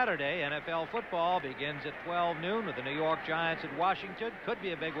is Saturday, NFL football begins at 12 noon with the New York Giants at Washington. Could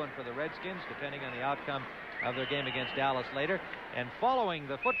be a big one for the Redskins, depending on the outcome of their game against Dallas later. And following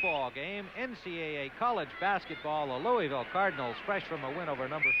the football game, NCAA college basketball, the Louisville Cardinals, fresh from a win over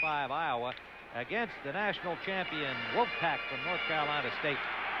number 5 Iowa against the national champion Wolfpack from North Carolina State,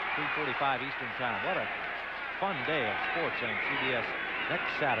 3:45 Eastern Time. What a fun day of sports on CBS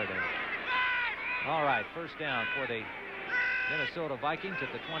next Saturday. All right, first down for the Minnesota Vikings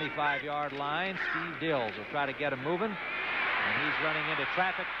at the 25-yard line. Steve Dills will try to get him moving, and he's running into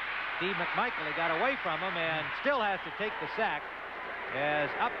traffic. Steve McMichael, he got away from him and still has to take the sack, as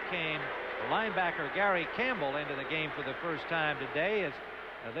up came the linebacker Gary Campbell into the game for the first time today, as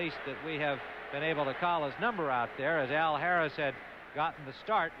at least that we have been able to call his number out there, as Al Harris had gotten the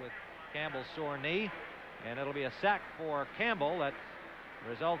start with Campbell's sore knee. And it'll be a sack for Campbell that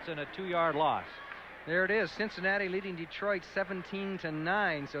results in a 2-yard loss. There it is, Cincinnati leading Detroit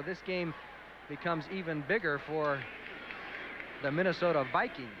 17-9. So this game becomes even bigger for the Minnesota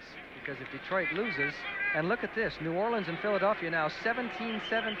Vikings, because if Detroit loses, and look at this, New Orleans and Philadelphia now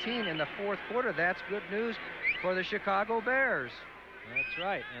 17-17 in the fourth quarter. That's good news for the Chicago Bears. That's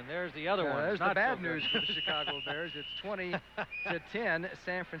right, and there's the other one. There's the bad news for the Chicago Bears. It's 20-10,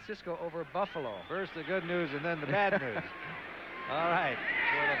 San Francisco over Buffalo. First the good news and then the bad news. All right,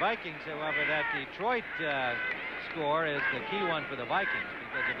 for the Vikings, however, that Detroit score is the key one for the Vikings,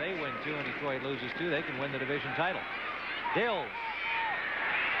 because if they win 2 and Detroit loses 2, they can win the division title. Dills,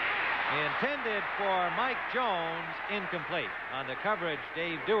 intended for Mike Jones, incomplete. On the coverage,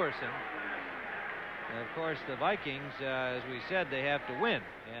 Dave Dewerson. And of course, the Vikings, as we said, they have to win,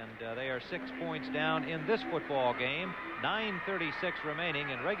 and they are 6 points down in this football game. 9:36 remaining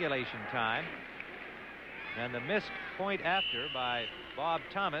in regulation time. And the missed point after by Bob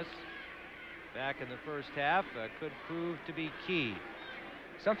Thomas back in the first half could prove to be key.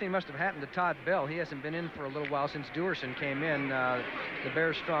 Something must have happened to Todd Bell. He hasn't been in for a little while since Dewerson came in. The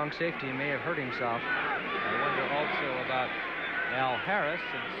Bears' strong safety may have hurt himself. I wonder also about Al Harris,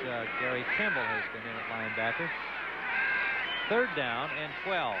 since Gary Campbell has been in at linebacker. Third down and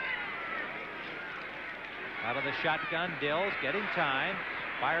 12. Out of the shotgun, Dills getting time.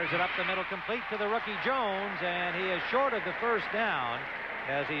 Fires it up the middle, complete to the rookie Jones, and he is short of the first down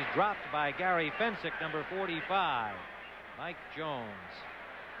as he's dropped by Gary Fensick, number 45. Mike Jones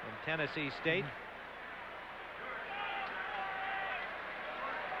from Tennessee State.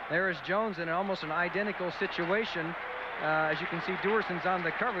 There is Jones in almost an identical situation. As you can see, Dewerson's on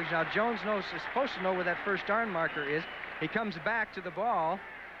the coverage. Now, Jones is supposed to know where that first down marker is. He comes back to the ball,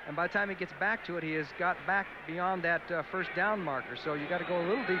 and by the time he gets back to it, he has got back beyond that first down marker. So you got to go a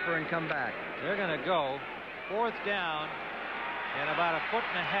little deeper and come back. They're going to go fourth down and about 1.5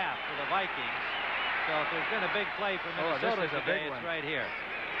 feet for the Vikings. So if there's been a big play for Minnesota today, it's right here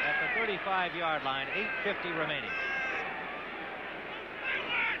at the 35-yard line. 8:50 remaining.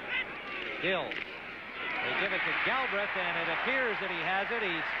 Dills. They give it to Galbraith, and it appears that he has it.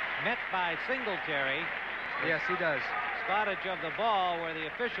 He's met by Singletary. Yes, he does. Spottage of the ball where the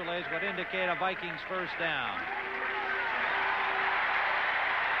official is would indicate a Vikings first down.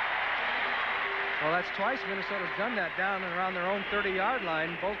 Well, that's twice Minnesota's done that down and around their own 30-yard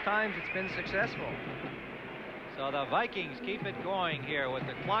line. Both times it's been successful. So the Vikings keep it going here with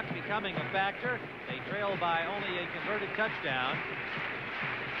the clock becoming a factor. They trail by only a converted touchdown.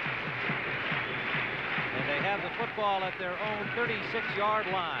 And they have the football at their own 36-yard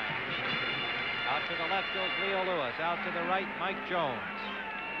line. Out to the left goes Leo Lewis. Out to the right, Mike Jones.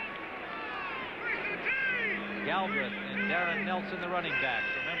 Galbraith and Darren Nelson, the running backs.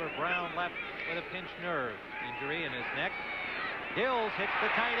 Remember, Brown left with a pinched nerve injury in his neck. Dills hits the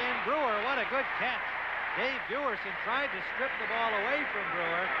tight end, Brewer. What a good catch. Dave Dewerson tried to strip the ball away from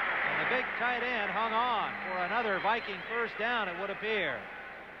Brewer, and the big tight end hung on for another Viking first down, it would appear.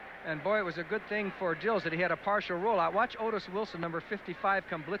 And boy, it was a good thing for Dills that he had a partial rollout. Watch Otis Wilson, number 55,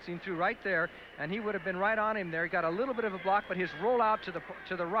 come blitzing through right there, and he would have been right on him there. He got a little bit of a block, but his rollout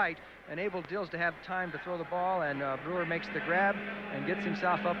to the right enabled Dills to have time to throw the ball, and Brewer makes the grab and gets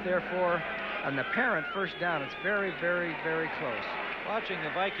himself up there for an apparent first down. It's very, very, very close. Watching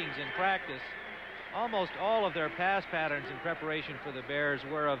the Vikings in practice, almost all of their pass patterns in preparation for the Bears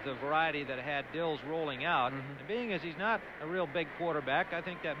were of the variety that had Dills rolling out. And being as he's not a real big quarterback, I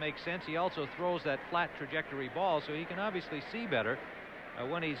think that makes sense. He also throws that flat trajectory ball, so he can obviously see better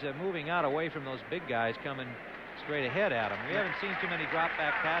when he's moving out away from those big guys coming straight ahead at him. We haven't seen too many drop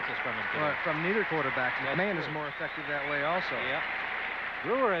back passes from him today. From neither quarterback. McMahon is more effective that way also. Yep.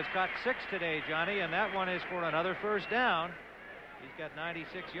 Brewer has got 6 today, Johnny, and that one is for another first down. He's got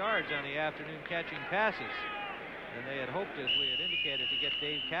 96 yards on the afternoon catching passes. And they had hoped, as we had indicated, to get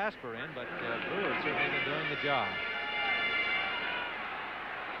Dave Casper in, but Brewer's certainly been doing the job.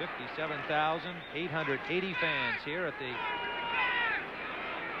 57,880 fans here at the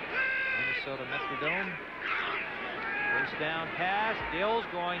Minnesota Metrodome. First down pass. Dills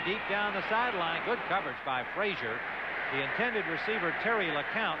going deep down the sideline. Good coverage by Frazier. The intended receiver, Terry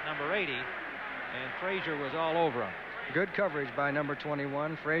LeCount, number 80. And Frazier was all over him. Good coverage by number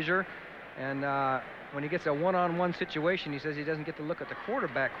 21, Frazier. And when he gets a one-on-one situation, he says he doesn't get to look at the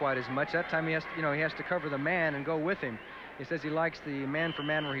quarterback quite as much. That time he has to cover the man and go with him. He says he likes the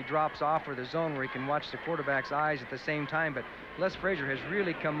man-for-man where he drops off, or the zone where he can watch the quarterback's eyes at the same time. But Les Frazier has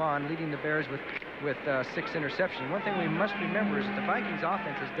really come on, leading the Bears with 6 interceptions. One thing we must remember is that the Vikings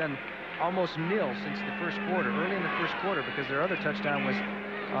offense has done almost nil since the first quarter, early in the first quarter, because their other touchdown was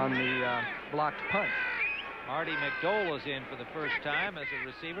on the blocked punt. Marty McDole is in for the first time as a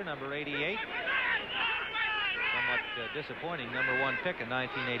receiver, number 88. Somewhat disappointing number 1 pick in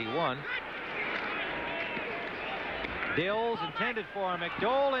 1981. Dills intended for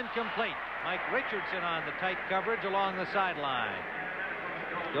McDole, incomplete. Mike Richardson on the tight coverage along the sideline.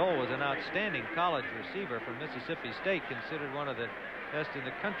 McDole was an outstanding college receiver from Mississippi State, considered one of the best in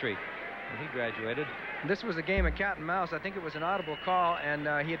the country when he graduated. This was a game of cat and mouse. I think it was an audible call, and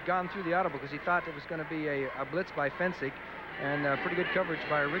he had gone through the audible because he thought it was going to be a blitz by Fensick, and pretty good coverage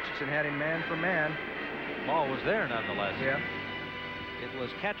by Richardson, had him man for man. Ball was there nonetheless. Yeah. It was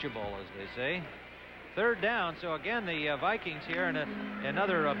catchable, as they say. Third down, so again the Vikings here in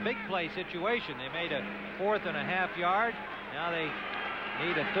another big play situation. They made a 4.5 yard. Now they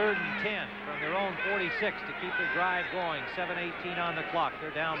need a 3rd and 10 from their own 46 to keep the drive going. 7:18 on the clock.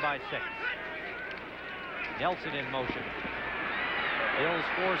 They're down by 6. Nelson in motion. Hill's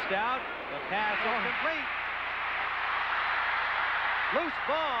forced out. The pass is complete. Loose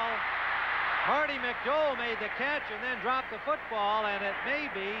ball. Marty McDole made the catch and then dropped the football, and it may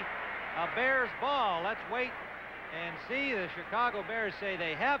be a Bears ball. Let's wait and see. The Chicago Bears say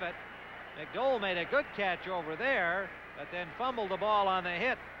they have it. McDole made a good catch over there, but then fumbled the ball on the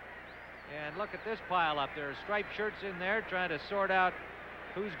hit. And look at this pile up. There are striped shirts in there trying to sort out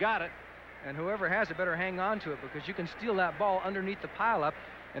who's got it. And whoever has it better hang on to it, because you can steal that ball underneath the pile up,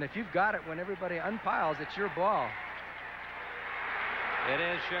 and if you've got it when everybody unpiles, it's your ball. It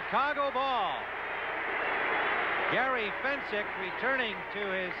is Chicago ball. Gary Fensick, returning to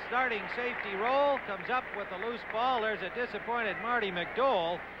his starting safety role, comes up with a loose ball. There's a disappointed Marty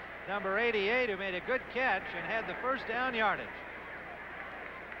McDole, number 88, who made a good catch and had the first down yardage.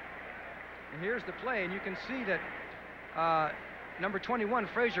 And here's the play, and you can see that number 21,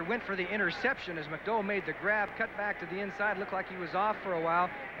 Frazier, went for the interception as McDole made the grab, cut back to the inside, looked like he was off for a while,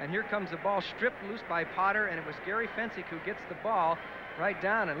 and here comes the ball stripped loose by Potter, and it was Gary Fensick who gets the ball right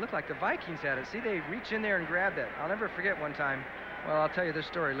down, and it looked like the Vikings had it. See, they reach in there and grab that. I'll never forget one time. Well, I'll tell you this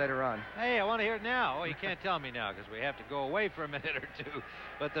story later on. Hey, I want to hear it now. Oh, you can't tell me now because we have to go away for a minute or two.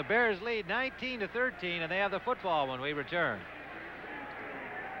 But the Bears lead 19-13, and they have the football when we return.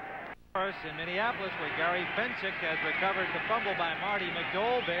 In Minneapolis, where Gary Fensick has recovered the fumble by Marty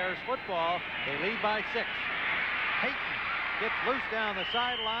McDole. Bears football. They lead by 6. Payton gets loose down the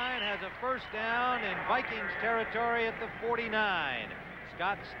sideline, has a first down in Vikings territory at the 49.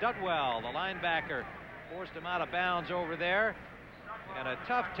 Scott Studwell, the linebacker, forced him out of bounds over there. And a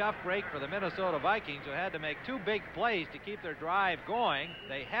tough break for the Minnesota Vikings, who had to make 2 big plays to keep their drive going.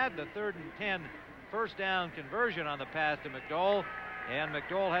 They had the 3rd and 10 first down conversion on the pass to McDole, and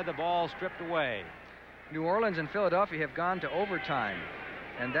McDole had the ball stripped away. New Orleans and Philadelphia have gone to overtime,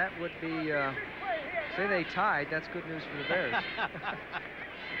 and that would be, say they tied, that's good news for the Bears.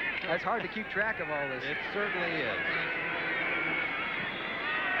 That's hard to keep track of all this. It certainly is.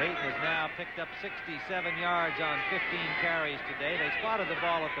 Payton has now picked up 67 yards on 15 carries today. They spotted the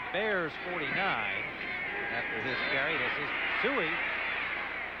ball at the Bears 49 after his carry. This is Suhey.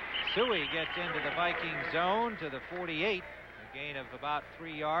 Suhey gets into the Viking zone to the 48, a gain of about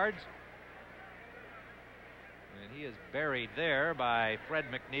 3 yards. And he is buried there by Fred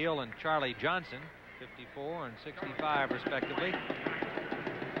McNeil and Charlie Johnson, 54 and 65 respectively.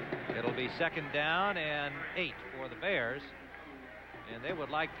 It'll be 2nd down and 8 for the Bears. And they would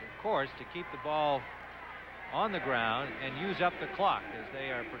like, of course, to keep the ball on the ground and use up the clock, as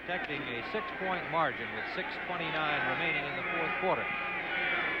they are protecting a 6-point margin with 6:29 remaining in the 4th quarter.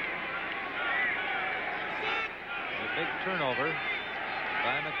 A big turnover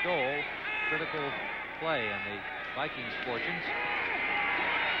by McDole, critical play in the Vikings' fortunes.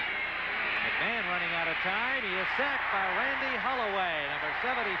 McMahon running out of time. He is sacked by Randy Holloway, number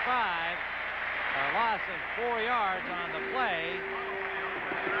 75. A loss of 4 yards on the play.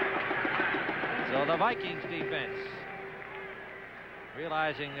 So the Vikings defense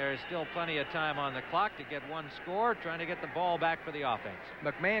realizing there's still plenty of time on the clock to get one score, trying to get the ball back for the offense.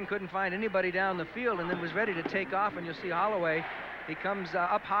 McMahon couldn't find anybody down the field and then was ready to take off, and you'll see Holloway, he comes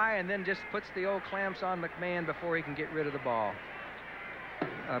up high and then just puts the old clamps on McMahon before he can get rid of the ball.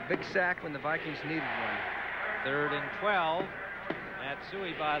 A big sack when the Vikings needed one. 3rd and 12. Matt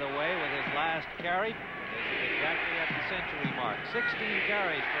Suhey, by the way, with his last carry, is exactly at the century mark. 16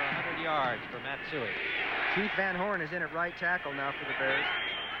 carries for 100 yards for Matt Suhey. Keith Van Horn is in at right tackle now for the Bears.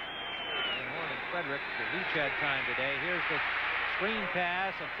 Van Horn and Frederick, each had time today. Here's the screen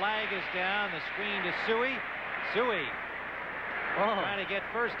pass. A flag is down. The screen to Suhey. Suhey trying to get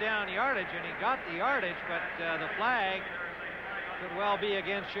first down yardage, and he got the yardage, but the flag could well be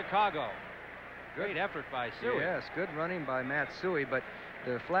against Chicago. Great effort by Suhey. Yes, good running by Matt Suhey, but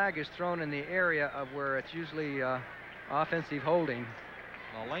the flag is thrown in the area of where it's usually offensive holding.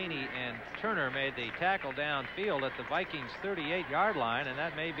 Mullaney and Turner made the tackle downfield at the Vikings' 38-yard line, and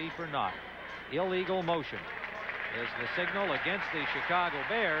that may be for naught. Illegal motion is the signal against the Chicago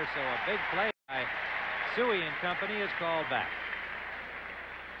Bears, so a big play by Suhey and company is called back.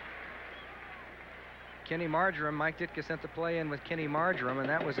 Kenny Marjoram, Mike Ditka sent the play in with Kenny Marjoram, and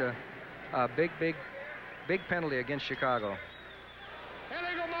that was a big penalty against Chicago.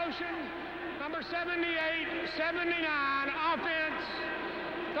 Illegal motion, number 78, 79, offense,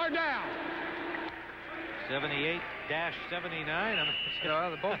 3rd down. 78-79.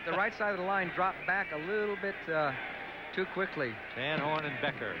 Both the right side of the line dropped back a little bit too quickly. Van Horn and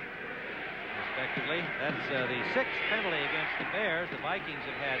Becker, respectively. That's the 6th penalty against the Bears. The Vikings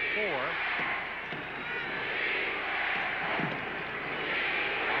have had 4.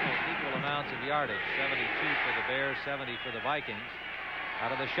 Almost equal amounts of yardage. 72 for the Bears, 70 for the Vikings.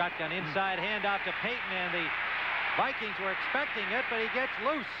 Out of the shotgun, inside handoff to Payton, and the Vikings were expecting it, but he gets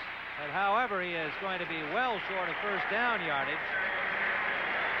loose. But however, he is going to be well short of first down yardage.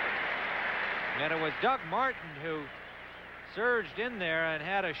 And it was Doug Martin who surged in there and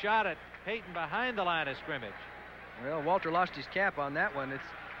had a shot at Payton behind the line of scrimmage. Well, Walter lost his cap on that one.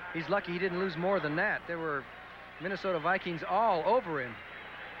 He's lucky he didn't lose more than that. There were Minnesota Vikings all over him.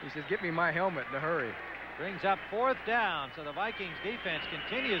 He says, "Get me my helmet in a hurry." Brings up 4th down, so the Vikings defense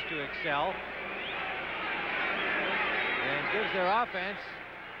continues to excel and gives their offense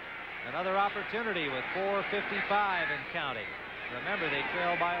another opportunity with 4:55 and counting. Remember, they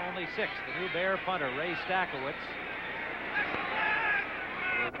trail by only 6. The new Bear punter, Ray Stackowitz,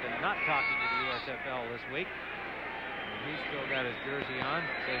 who has been not talking to the USFL this week. And he's still got his jersey on,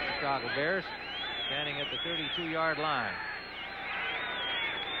 says Chicago Bears, standing at the 32-yard line.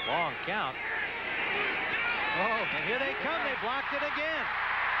 Long count. And here they come. They blocked it again.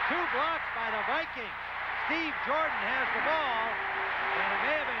 2 blocks by the Vikings. Steve Jordan has the ball, and it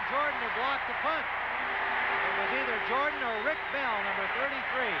may have been Jordan who blocked the punt. It was either Jordan or Rick Bell, number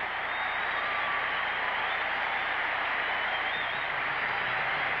 33.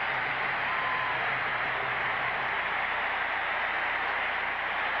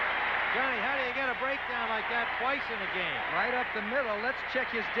 Johnny, how do you get a breakdown like that twice in a game? Right up the middle. Let's check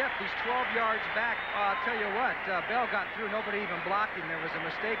his depth. He's 12 yards back. I'll tell you what, Bell got through. Nobody even blocked him. There was a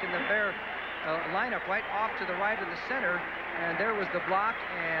mistake in the Bear lineup right off to the right of the center, and there was the block,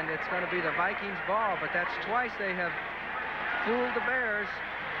 and it's going to be the Vikings ball. But that's twice they have fooled the Bears.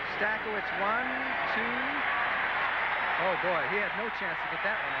 Stackowitz 1, 2. Oh, boy, he had no chance to get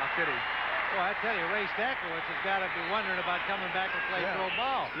that one off, did he? Well, I tell you, Ray Stackowitz has got to be wondering about coming back and play pro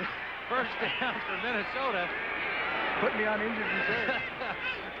ball. First down for Minnesota. Put me on injured reserve.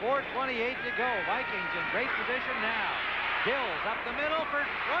 4:28 to go. Vikings in great position now. Gills up the middle for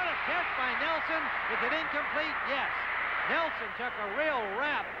what a catch by Nelson. Is it incomplete? Yes. Nelson took a real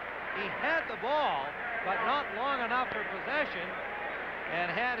rap. He had the ball, but not long enough for possession.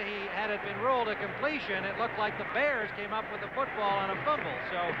 And had it been ruled a completion, it looked like the Bears came up with the football on a fumble.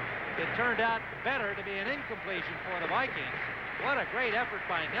 So it turned out better to be an incompletion for the Vikings. What a great effort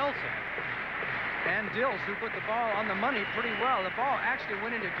by Nelson. And Dills, who put the ball on the money pretty well. The ball actually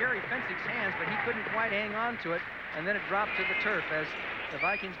went into Gary Fensig's hands, but he couldn't quite hang on to it. And then it dropped to the turf as the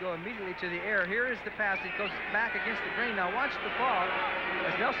Vikings go immediately to the air. Here is the pass. It goes back against the grain. Now watch the ball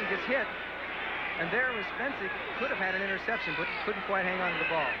as Nelson gets hit. And there was Fensig. Could have had an interception, but couldn't quite hang on to the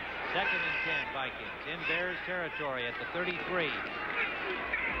ball. 2nd and 10, Vikings in Bears territory at the 33.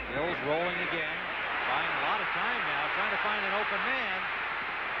 Dills rolling again. Buying a lot of time now, trying to find an open man,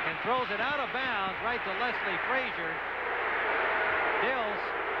 and throws it out of bounds right to Leslie Frazier. Dills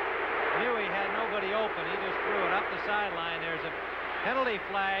knew he had nobody open. He just threw it up the sideline. There's a penalty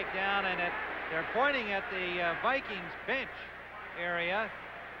flag down, and they're pointing at the Vikings bench area,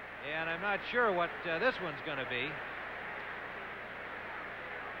 and I'm not sure what this one's going to be.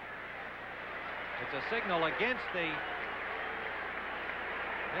 It's a signal against the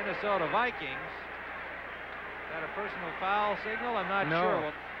Minnesota Vikings. Is that a personal foul signal? I'm not sure.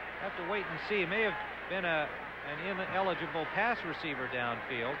 We'll have to wait and see. It may have been an ineligible pass receiver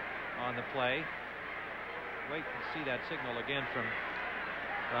downfield on the play. Wait and see that signal again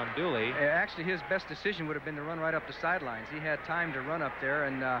from Dooley. Actually, his best decision would have been to run right up the sidelines. He had time to run up there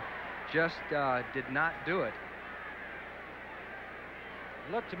and just did not do it.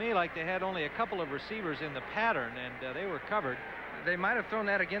 It looked to me like they had only a couple of receivers in the pattern, and they were covered. They might have thrown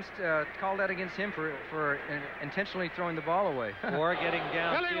that against, called that against him for intentionally throwing the ball away. Or getting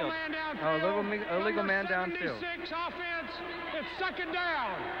downfield. Illegal man downfield. Illegal man downfield. 76 offense. It's second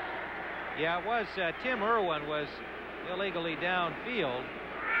down. Yeah, it was. Tim Irwin was illegally downfield,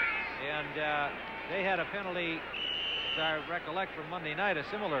 and they had a penalty, as I recollect from Monday night, a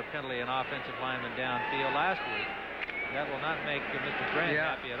similar penalty, an offensive lineman downfield last week. That will not make Mr. Grant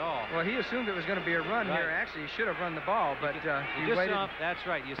happy at all. Well, he assumed it was going to be a run here. Actually, he should have run the ball, but he waited. That's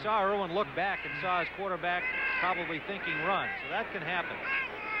right. You saw Irwin look back and saw his quarterback probably thinking run. So that can happen.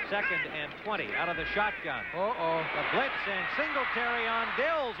 2nd and 20 out of the shotgun. The blitz and Singletary on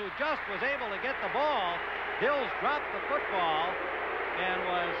Dills, who just was able to get the ball. Dills dropped the football and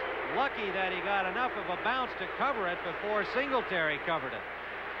was lucky that he got enough of a bounce to cover it before Singletary covered it.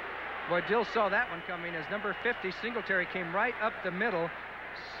 Boy, Dill saw that one coming as number 50, Singletary, came right up the middle,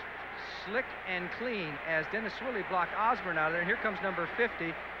 slick and clean, as Dennis Swilley blocked Osborne out of there. And here comes number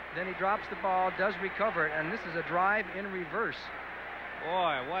 50. Then he drops the ball, does recover it, and this is a drive in reverse.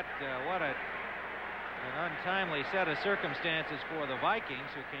 Boy, what an untimely set of circumstances for the Vikings,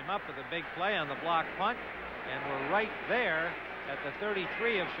 who came up with a big play on the block punt and were right there at the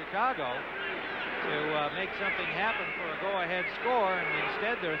 33 of Chicago to make something happen for a go-ahead score, and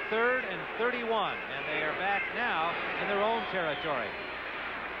instead they're 3rd and 31, and they are back now in their own territory.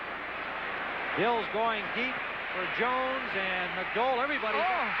 Dills going deep for Jones and McDowell. Everybody,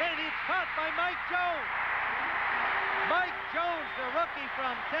 and it's caught by Mike Jones. Mike Jones, the rookie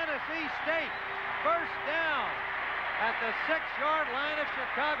from Tennessee State, first down at the 6-yard line of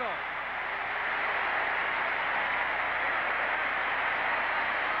Chicago.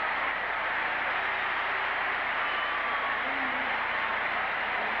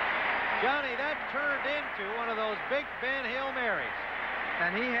 Johnny, that turned into one of those Big Ben Hail Marys.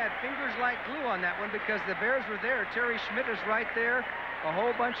 And he had fingers like glue on that one because the Bears were there. Terry Schmidt is right there, a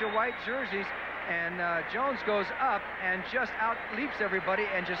whole bunch of white jerseys, and Jones goes up and just out-leaps everybody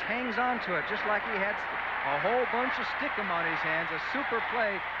and just hangs on to it, just like he had a whole bunch of stickum on his hands. A super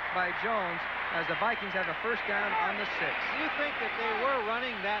play by Jones as the Vikings have a first down on the 6. Do you think that they were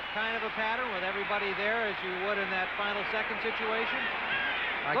running that kind of a pattern with everybody there as you would in that final second situation?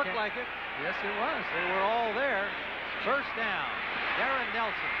 Looked like it. Yes, it was. They were all there. First down. Darren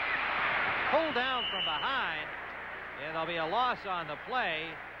Nelson pulled down from behind, and there'll be a loss on the play.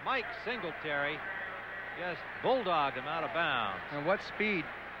 Mike Singletary just bulldogged him out of bounds. And what speed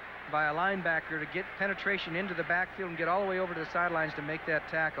by a linebacker to get penetration into the backfield and get all the way over to the sidelines to make that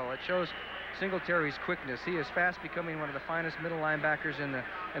tackle. It shows Singletary's quickness. He is fast becoming one of the finest middle linebackers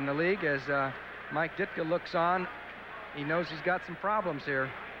in the league. As Mike Ditka looks on, he knows he's got some problems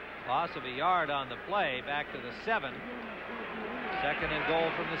here. Loss of a yard on the play, back to the 7. 2nd and goal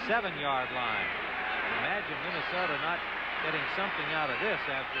from the 7-yard line. Imagine Minnesota not getting something out of this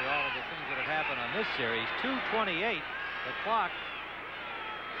after all of the things that have happened on this series. 2:28, the clock,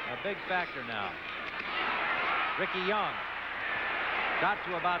 a big factor now. Ricky Young got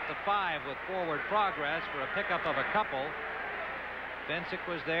to about the 5 with forward progress for a pickup of a couple. Bensick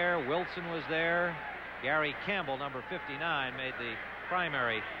was there, Wilson was there. Gary Campbell, number 59, made the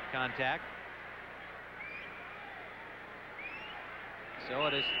primary contact. So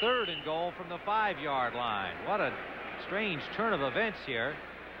it is 3rd and goal from the 5-yard line. What a strange turn of events here.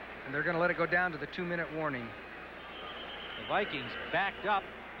 And they're going to let it go down to the 2-minute warning. The Vikings backed up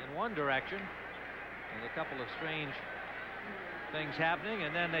in one direction with a couple of strange things happening,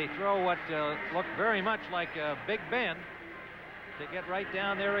 and then they throw what looked very much like Big Ben to get right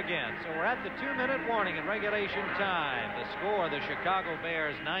down there again. So we're at the 2-minute warning in regulation time. The score, the Chicago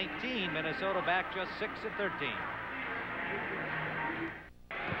Bears 19, Minnesota back just 6-13.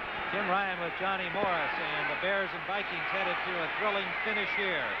 Tim Ryan with Johnny Morris, and the Bears and Vikings headed to a thrilling finish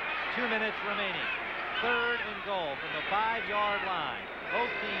here. 2 minutes remaining. 3rd and goal from the 5-yard line.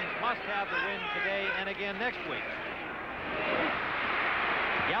 Both teams must have the win today and again next week.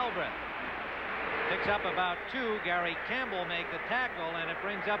 Galbraith picks up about 2. Gary Campbell make the tackle, and it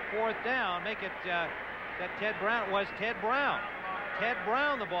brings up 4th down. Make it that Ted Brown was Ted Brown. Ted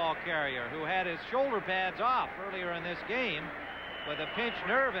Brown, the ball carrier, who had his shoulder pads off earlier in this game with a pinched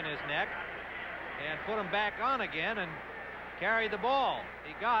nerve in his neck. and put him back on again and carry the ball.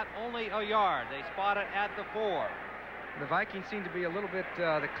 He got only a yard. They spot it at the 4. The Vikings seem to be a little bit,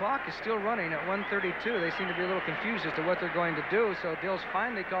 the clock is still running at 1:32. They seem to be a little confused as to what they're going to do. So Dills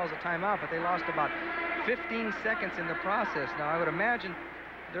finally calls a timeout, but they lost about 15 seconds in the process. Now, I would imagine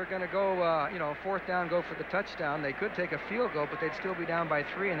they're going to go, you know, 4th down, go for the touchdown. They could take a field goal, but they'd still be down by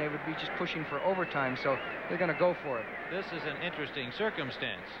 3, and they would be just pushing for overtime. So they're going to go for it. This is an interesting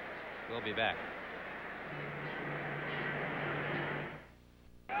circumstance. We'll be back.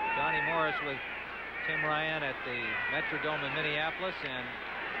 Johnny Morris with Tim Ryan at the Metrodome in Minneapolis, and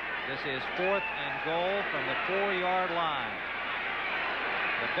this is 4th and goal from the 4-yard line.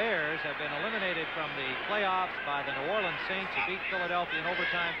 The Bears have been eliminated from the playoffs by the New Orleans Saints, who beat Philadelphia in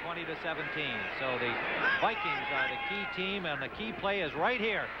overtime 20-17. So the Vikings are the key team, and the key play is right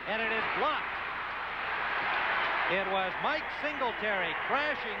here, and it is blocked. It was Mike Singletary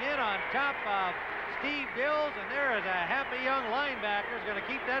crashing in on top of Steve Dills, and there is a happy young linebacker who's going to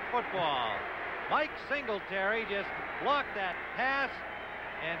keep that football. Mike Singletary just blocked that pass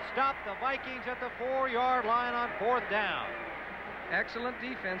and stopped the Vikings at the 4-yard line on 4th down. Excellent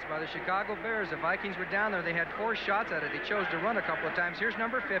defense by the Chicago Bears. The Vikings were down there. They had 4 shots at it. They chose to run a couple of times. Here's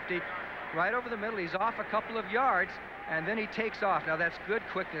number 50, right over the middle. He's off a couple of yards, and then he takes off. Now, that's good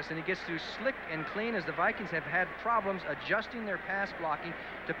quickness, and he gets through slick and clean, as the Vikings have had problems adjusting their pass blocking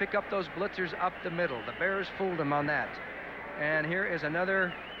to pick up those blitzers up the middle. The Bears fooled him on that. And here is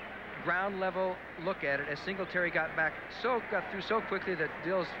another ground level look at it, as Singletary got through so quickly that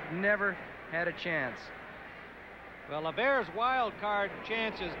Dills never had a chance. Well, the Bears' wild card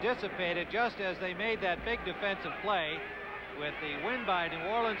chances dissipated just as they made that big defensive play with the win by New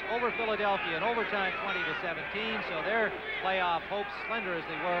Orleans over Philadelphia in overtime 20-17. So their playoff hopes, slender as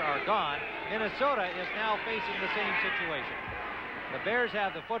they were, are gone. Minnesota is now facing the same situation. The Bears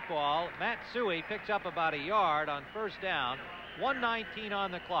have the football. Matt Suhey picks up about a yard on 1st down. 1:19 on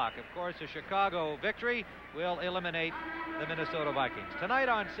the clock. Of course, a Chicago victory will eliminate the Minnesota Vikings. Tonight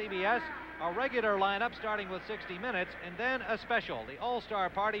on CBS, a regular lineup starting with 60 Minutes, and then a special, the All-Star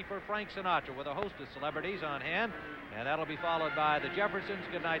Party for Frank Sinatra, with a host of celebrities on hand, and that'll be followed by the Jeffersons,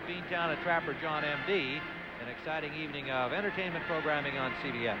 Goodnight Beantown, and Trapper John M.D. An exciting evening of entertainment programming on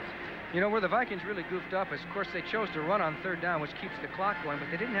CBS. You know, where the Vikings really goofed up is, of course, they chose to run on 3rd down, which keeps the clock going, but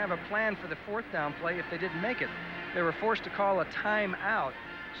they didn't have a plan for the 4th down play if they didn't make it. They were forced to call a timeout,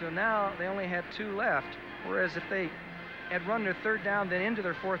 so now they only had 2 left, whereas if they had run their 3rd down, then into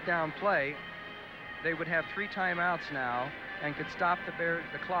their 4th down play, they would have 3 timeouts now and could stop the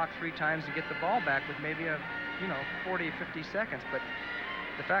clock 3 times and get the ball back with maybe a, 40, 50 seconds. But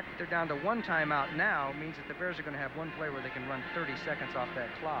the fact that they're down to 1 timeout now means that the Bears are going to have 1 play where they can run 30 seconds off that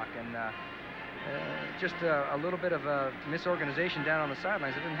clock. And just a little bit of a misorganization down on the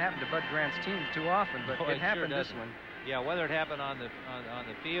sidelines. It didn't happen to Bud Grant's team too often, but it happened sure this one. Yeah, whether it happened on the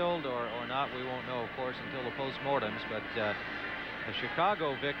field or not, we won't know, of course, until the postmortems. But the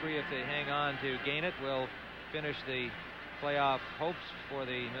Chicago victory, if they hang on to gain it, will finish the playoff hopes for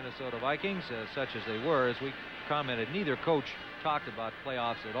the Minnesota Vikings, such as they were. As we commented, neither coach talked about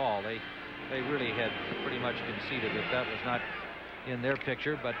playoffs at all. They really had pretty much conceded that that was not in their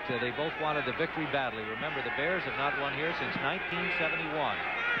picture, but they both wanted the victory badly. Remember, the Bears have not won here since 1971.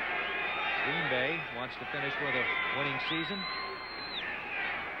 Green Bay wants to finish with a winning season.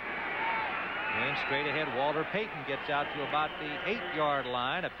 And straight ahead, Walter Payton gets out to about the 8-yard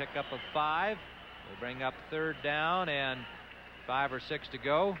line, a pickup of 5. They bring up 3rd down and 5 or 6 to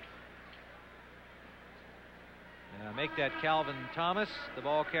go. Make that Calvin Thomas, the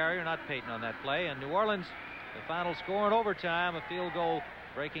ball carrier, not Payton on that play. And New Orleans, the final score in overtime, a field goal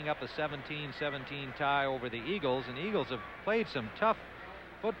breaking up a 17-17 tie over the Eagles. And the Eagles have played some tough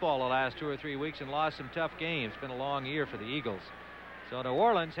football the last 2 or 3 weeks and lost some tough games. It's been a long year for the Eagles. So New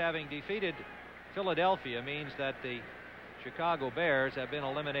Orleans, having defeated Philadelphia, means that the Chicago Bears have been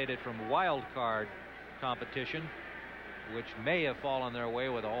eliminated from wild card competition, which may have fallen their way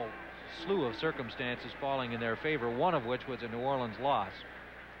with a whole slew of circumstances falling in their favor, one of which was a New Orleans loss.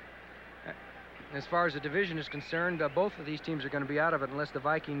 As far as the division is concerned, both of these teams are going to be out of it unless the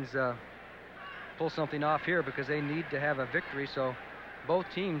Vikings pull something off here, because they need to have a victory. So both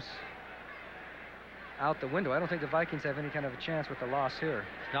teams out the window. I don't think the Vikings have any kind of a chance with the loss here.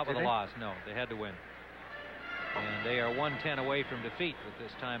 Not with a loss, no. They had to win. And they are 1-10 away from defeat with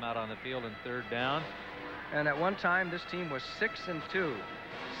this time out on the field in 3rd down. And at one time, this team was 6-2.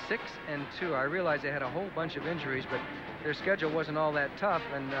 6-2. I realize they had a whole bunch of injuries, but their schedule wasn't all that tough,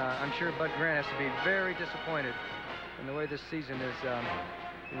 and I'm sure Bud Grant has to be very disappointed in the way this season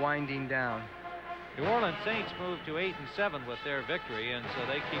is winding down. New Orleans Saints moved to 8-7 with their victory, and so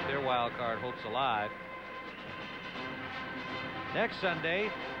they keep their wild card hopes alive. Next Sunday,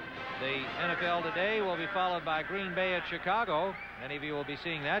 the NFL Today will be followed by Green Bay at Chicago. Many of you will be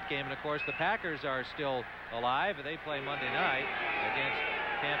seeing that game, and of course the Packers are still alive. They play Monday night against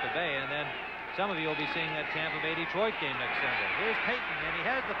Tampa Bay, and then some of you will be seeing that Tampa Bay-Detroit game next Sunday. Here's Payton, and he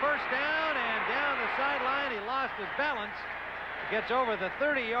has the first down, and down the sideline. He lost his balance. Gets over the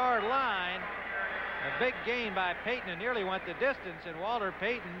 30-yard line. A big gain by Payton, and nearly went the distance, and Walter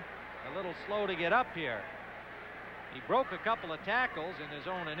Payton a little slow to get up here. He broke a couple of tackles in his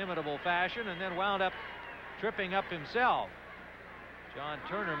own inimitable fashion, and then wound up tripping up himself. John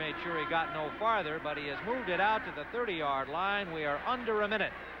Turner made sure he got no farther, but he has moved it out to the 30-yard line. We are under a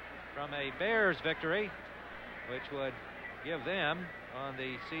minute from a Bears victory, which would give them on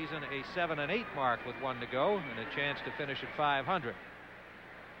the season a 7-8 mark with 1 to go and a chance to finish at 500.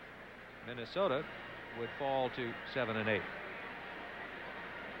 Minnesota would fall to 7-8.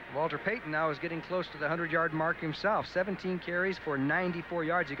 Walter Payton now is getting close to the 100-yard mark himself. 17 carries for 94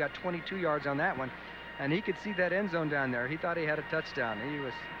 yards. He got 22 yards on that one, and he could see that end zone down there. He thought he had a touchdown.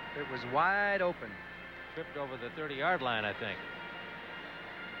 It was wide open. Tripped over the 30-yard line, I think.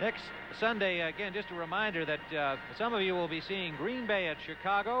 Next Sunday, again, just a reminder that some of you will be seeing Green Bay at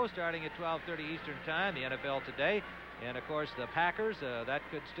Chicago starting at 12:30 Eastern Time, the NFL Today. And, of course, the Packers, that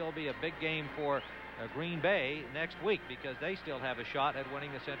could still be a big game for Green Bay next week because they still have a shot at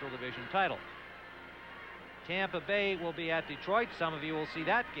winning the Central Division title. Tampa Bay will be at Detroit. Some of you will see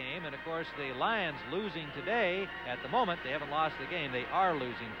that game. And, of course, the Lions losing today. At the moment, they haven't lost the game. They are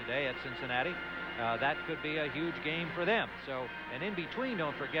losing today at Cincinnati. That could be a huge game for them. So, and in between,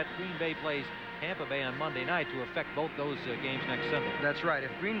 don't forget, Green Bay plays Tampa Bay on Monday night to affect both those games next Sunday. That's right.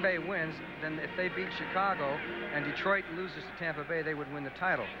 If Green Bay wins, then if they beat Chicago and Detroit loses to Tampa Bay, they would win the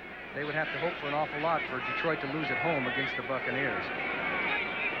title. They would have to hope for an awful lot for Detroit to lose at home against the Buccaneers.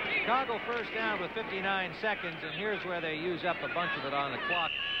 Chicago first down with 59 seconds, and here's where they use up a bunch of it on the clock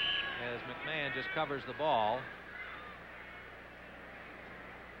as McMahon just covers the ball.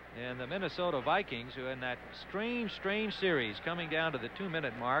 And the Minnesota Vikings, who in that strange series coming down to the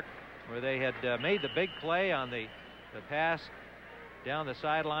 2-minute mark where they had made the big play on the pass down the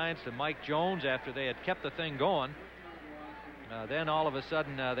sidelines to Mike Jones after they had kept the thing going. Then all of a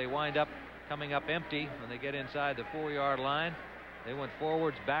sudden they wind up coming up empty when they get inside the 4-yard line. They went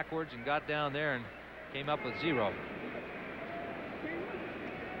forwards, backwards, and got down there and came up with 0.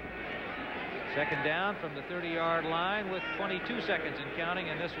 Second down from the 30-yard line with 22 seconds and counting,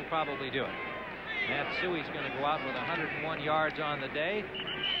 and this will probably do it. Matt Suhey's going to go out with 101 yards on the day.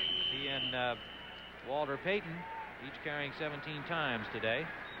 He and Walter Payton each carrying 17 times today.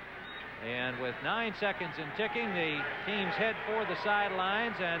 And with 9 seconds and ticking, the teams head for the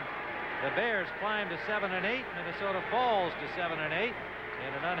sidelines, and the Bears climb to 7-8. Minnesota falls to 7-8.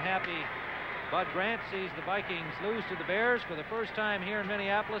 And an unhappy Bud Grant sees the Vikings lose to the Bears for the first time here in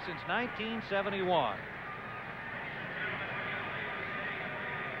Minneapolis since 1971.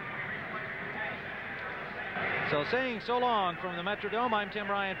 So saying so long from the Metrodome, I'm Tim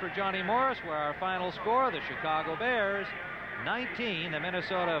Ryan for Johnny Morris, where our final score, the Chicago Bears 19, the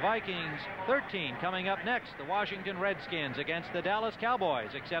Minnesota Vikings 13. Coming up next, the Washington Redskins against the Dallas Cowboys,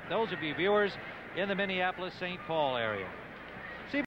 except those of you viewers in the Minneapolis-St. Paul area.